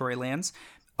the inventory lands.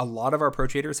 A lot of our pro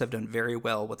traders have done very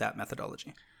well with that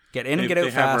methodology. Get in and get out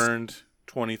fast. They have earned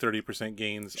 20-30%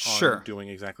 gains on doing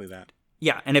exactly that.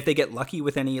 Yeah, and if they get lucky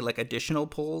with any like additional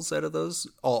pulls out of those,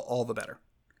 all the better.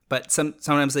 But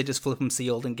sometimes they just flip them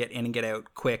sealed and get in and get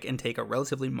out quick and take a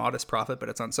relatively modest profit, but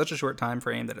it's on such a short time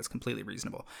frame that it's completely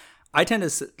reasonable. I tend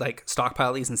to like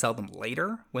stockpile these and sell them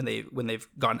later when they've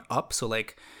gone up. So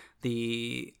like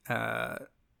the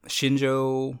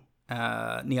Shinjo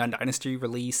Neon Dynasty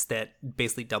release that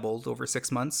basically doubled over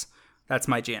 6 months. That's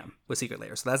my jam with Secret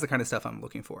Lair. So that's the kind of stuff I'm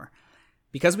looking for.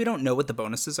 Because we don't know what the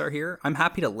bonuses are here, I'm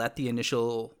happy to let the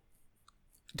initial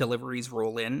deliveries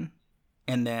roll in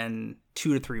and then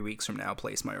 2 to 3 weeks from now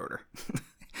place my order.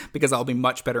 Because I'll be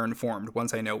much better informed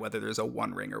once I know whether there's a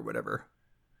one ring or whatever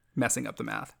messing up the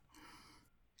math.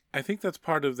 I think that's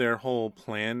part of their whole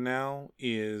plan now,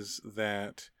 is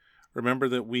that, remember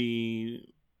that we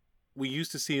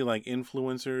used to see like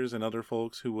influencers and other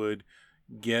folks who would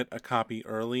get a copy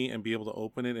early and be able to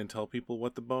open it and tell people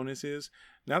what the bonus is.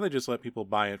 Now they just let people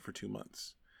buy it for 2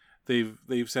 months.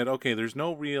 They've said, okay, there's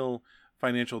no real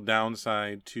financial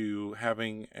downside to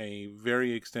having a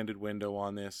very extended window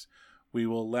on this. We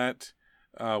will let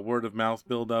word of mouth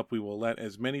build up. We will let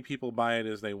as many people buy it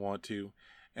as they want to.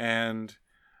 And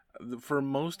for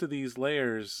most of these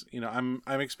layers, I'm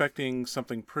expecting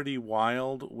something pretty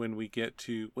wild when we get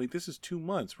to, wait, this is 2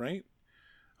 months, right?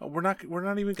 We're not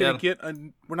even going to get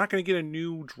we're not going to get a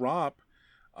new drop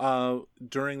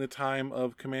during the time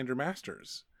of Commander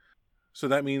Masters. So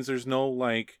that means there's no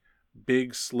like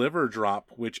big sliver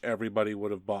drop which everybody would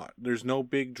have bought. There's no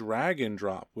big dragon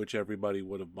drop which everybody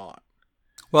would have bought.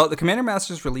 Well, the Commander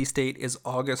Masters release date is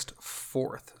August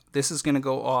 4th. This is going to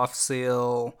go off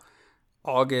sale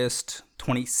August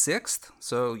 26th.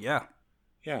 So yeah.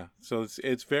 Yeah. So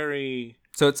it's very.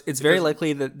 So it's very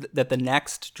likely that the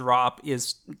next drop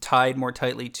is tied more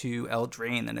tightly to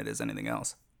Eldraine than it is anything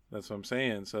else. That's what I'm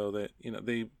saying. So that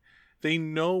they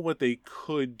know what they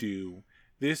could do.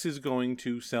 This is going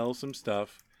to sell some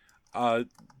stuff. Do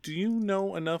you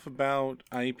know enough about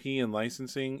IP and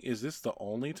licensing? Is this the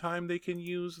only time they can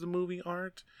use the movie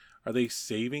art? Are they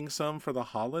saving some for the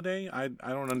holiday? I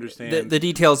don't understand. The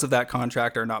details of that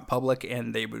contract are not public,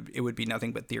 and it would be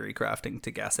nothing but theory crafting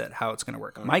to guess at how it's going to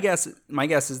work. Okay. My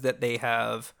guess is that they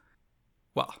have,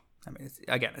 well, I mean,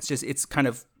 it's kind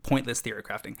of pointless theory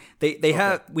crafting. They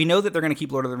have, we know that they're going to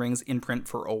keep Lord of the Rings in print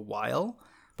for a while,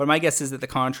 but my guess is that the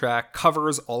contract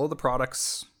covers all of the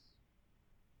products.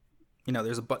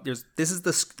 This is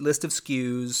the list of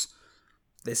SKUs.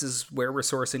 This is where we're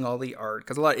sourcing all the art,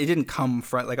 because it didn't come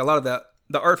from, like, a lot of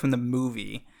the art from the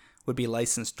movie would be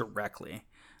licensed directly.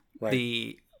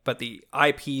 Right. But the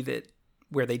IP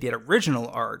where they did original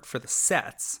art for the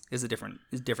sets is a different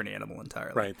animal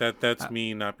entirely. Right. That's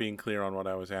me not being clear on what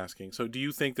I was asking. So do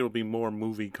you think there will be more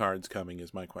movie cards coming,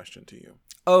 is my question to you?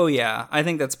 Oh yeah, I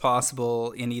think that's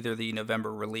possible in either the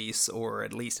November release or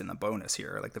at least in the bonus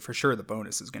here. Like for sure the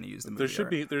bonus is going to use the movie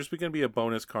art. There's going to be a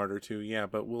bonus card or two, yeah,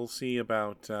 but we'll see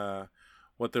about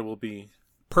what there will be.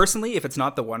 Personally, if it's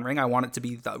not the One Ring, I want it to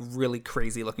be the really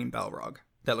crazy looking Balrog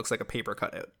that looks like a paper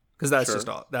cutout, because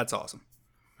that's awesome.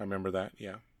 I remember that,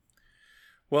 yeah.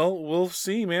 Well, we'll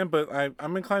see, man, but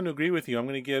I'm inclined to agree with you. I'm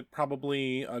going to get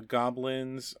probably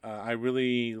Goblins. I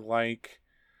really like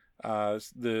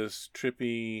this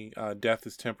trippy Death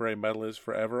is Temporary, Metal is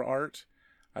Forever art.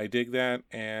 I dig that,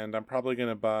 and I'm probably going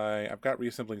to buy... I've got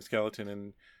Reassembling Skeleton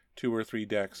in 2 or 3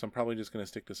 decks, so I'm probably just going to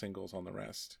stick to singles on the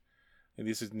rest. And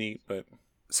this is neat, but...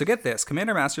 So get this,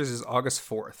 Commander Masters is August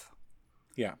 4th.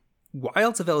 Yeah.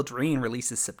 Wilds of Eldraine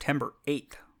releases September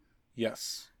 8th.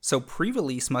 Yes. So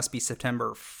pre-release must be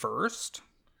September 1st?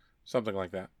 Something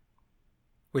like that.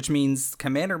 Which means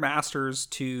Commander Masters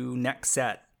to next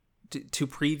set to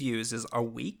previews is a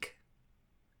week?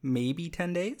 Maybe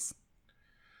 10 days?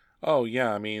 Oh,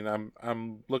 yeah. I mean,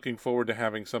 I'm looking forward to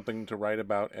having something to write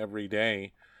about every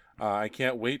day. I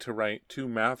can't wait to write 2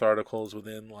 math articles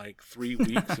within like 3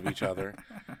 weeks of each other.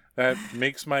 That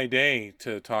makes my day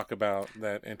to talk about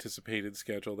that anticipated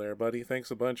schedule there, buddy.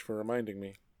 Thanks a bunch for reminding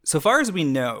me. So far as we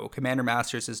know, Commander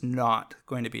Masters is not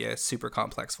going to be a super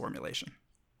complex formulation.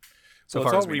 So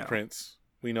far it's all reprints.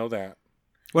 We know that.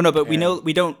 Well, no, but we know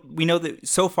that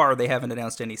so far they haven't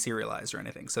announced any serialized or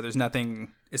anything. So there's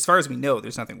nothing, as far as we know,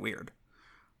 there's nothing weird.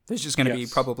 There's just going to be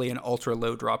probably an ultra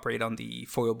low drop rate on the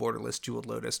foil borderless jeweled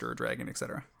lotus or a dragon,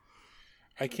 etc.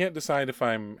 I can't decide if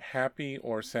I'm happy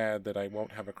or sad that I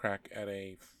won't have a crack at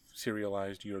a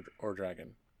serialized Or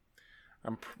Dragon.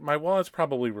 My wallet's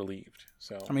probably relieved.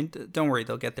 So I mean, don't worry,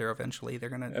 they'll get there eventually.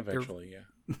 Eventually,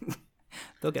 yeah.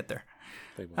 They'll get there.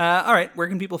 They will. All right, where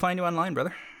can people find you online,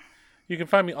 brother? You can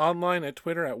find me online at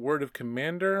Twitter at Word of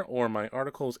Commander, or my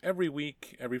articles every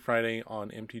week, every Friday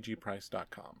on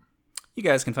MTGPrice.com. You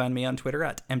guys can find me on Twitter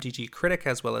at MTGCritic,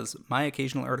 as well as my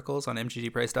occasional articles on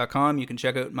MTGPrice.com. You can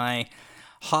check out my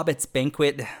Hobbit's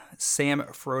Banquet Sam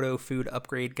Frodo Food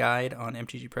Upgrade Guide on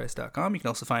MTGPrice.com. You can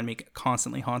also find me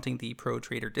constantly haunting the Pro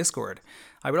Trader Discord.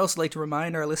 I would also like to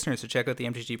remind our listeners to check out the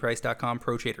MTGPrice.com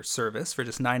Pro Trader service. For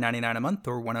just $9.99 a month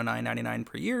or $109.99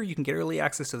 per year, you can get early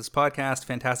access to this podcast,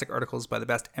 fantastic articles by the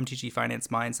best MTG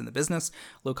finance minds in the business,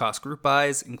 low-cost group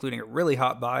buys, including a really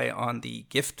hot buy on the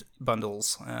gift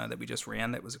bundles that we just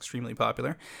ran that was extremely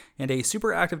popular, and a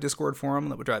super active Discord forum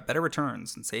that would drive better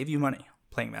returns and save you money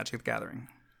playing Magic the Gathering.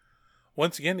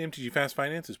 Once again, MTG Fast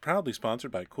Finance is proudly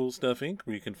sponsored by Cool Stuff Inc.,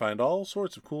 where you can find all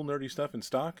sorts of cool nerdy stuff in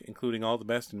stock, including all the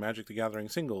best in Magic the Gathering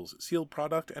singles, sealed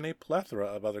product, and a plethora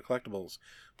of other collectibles.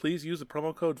 Please use the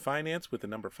promo code FINANCE with the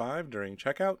number 5 during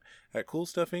checkout at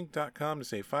coolstuffinc.com to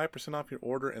save 5% off your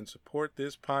order and support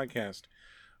this podcast.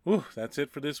 Whew, that's it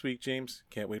for this week, James.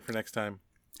 Can't wait for next time.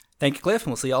 Thank you, Cliff,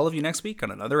 and we'll see all of you next week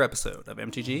on another episode of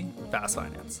MTG Fast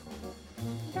Finance.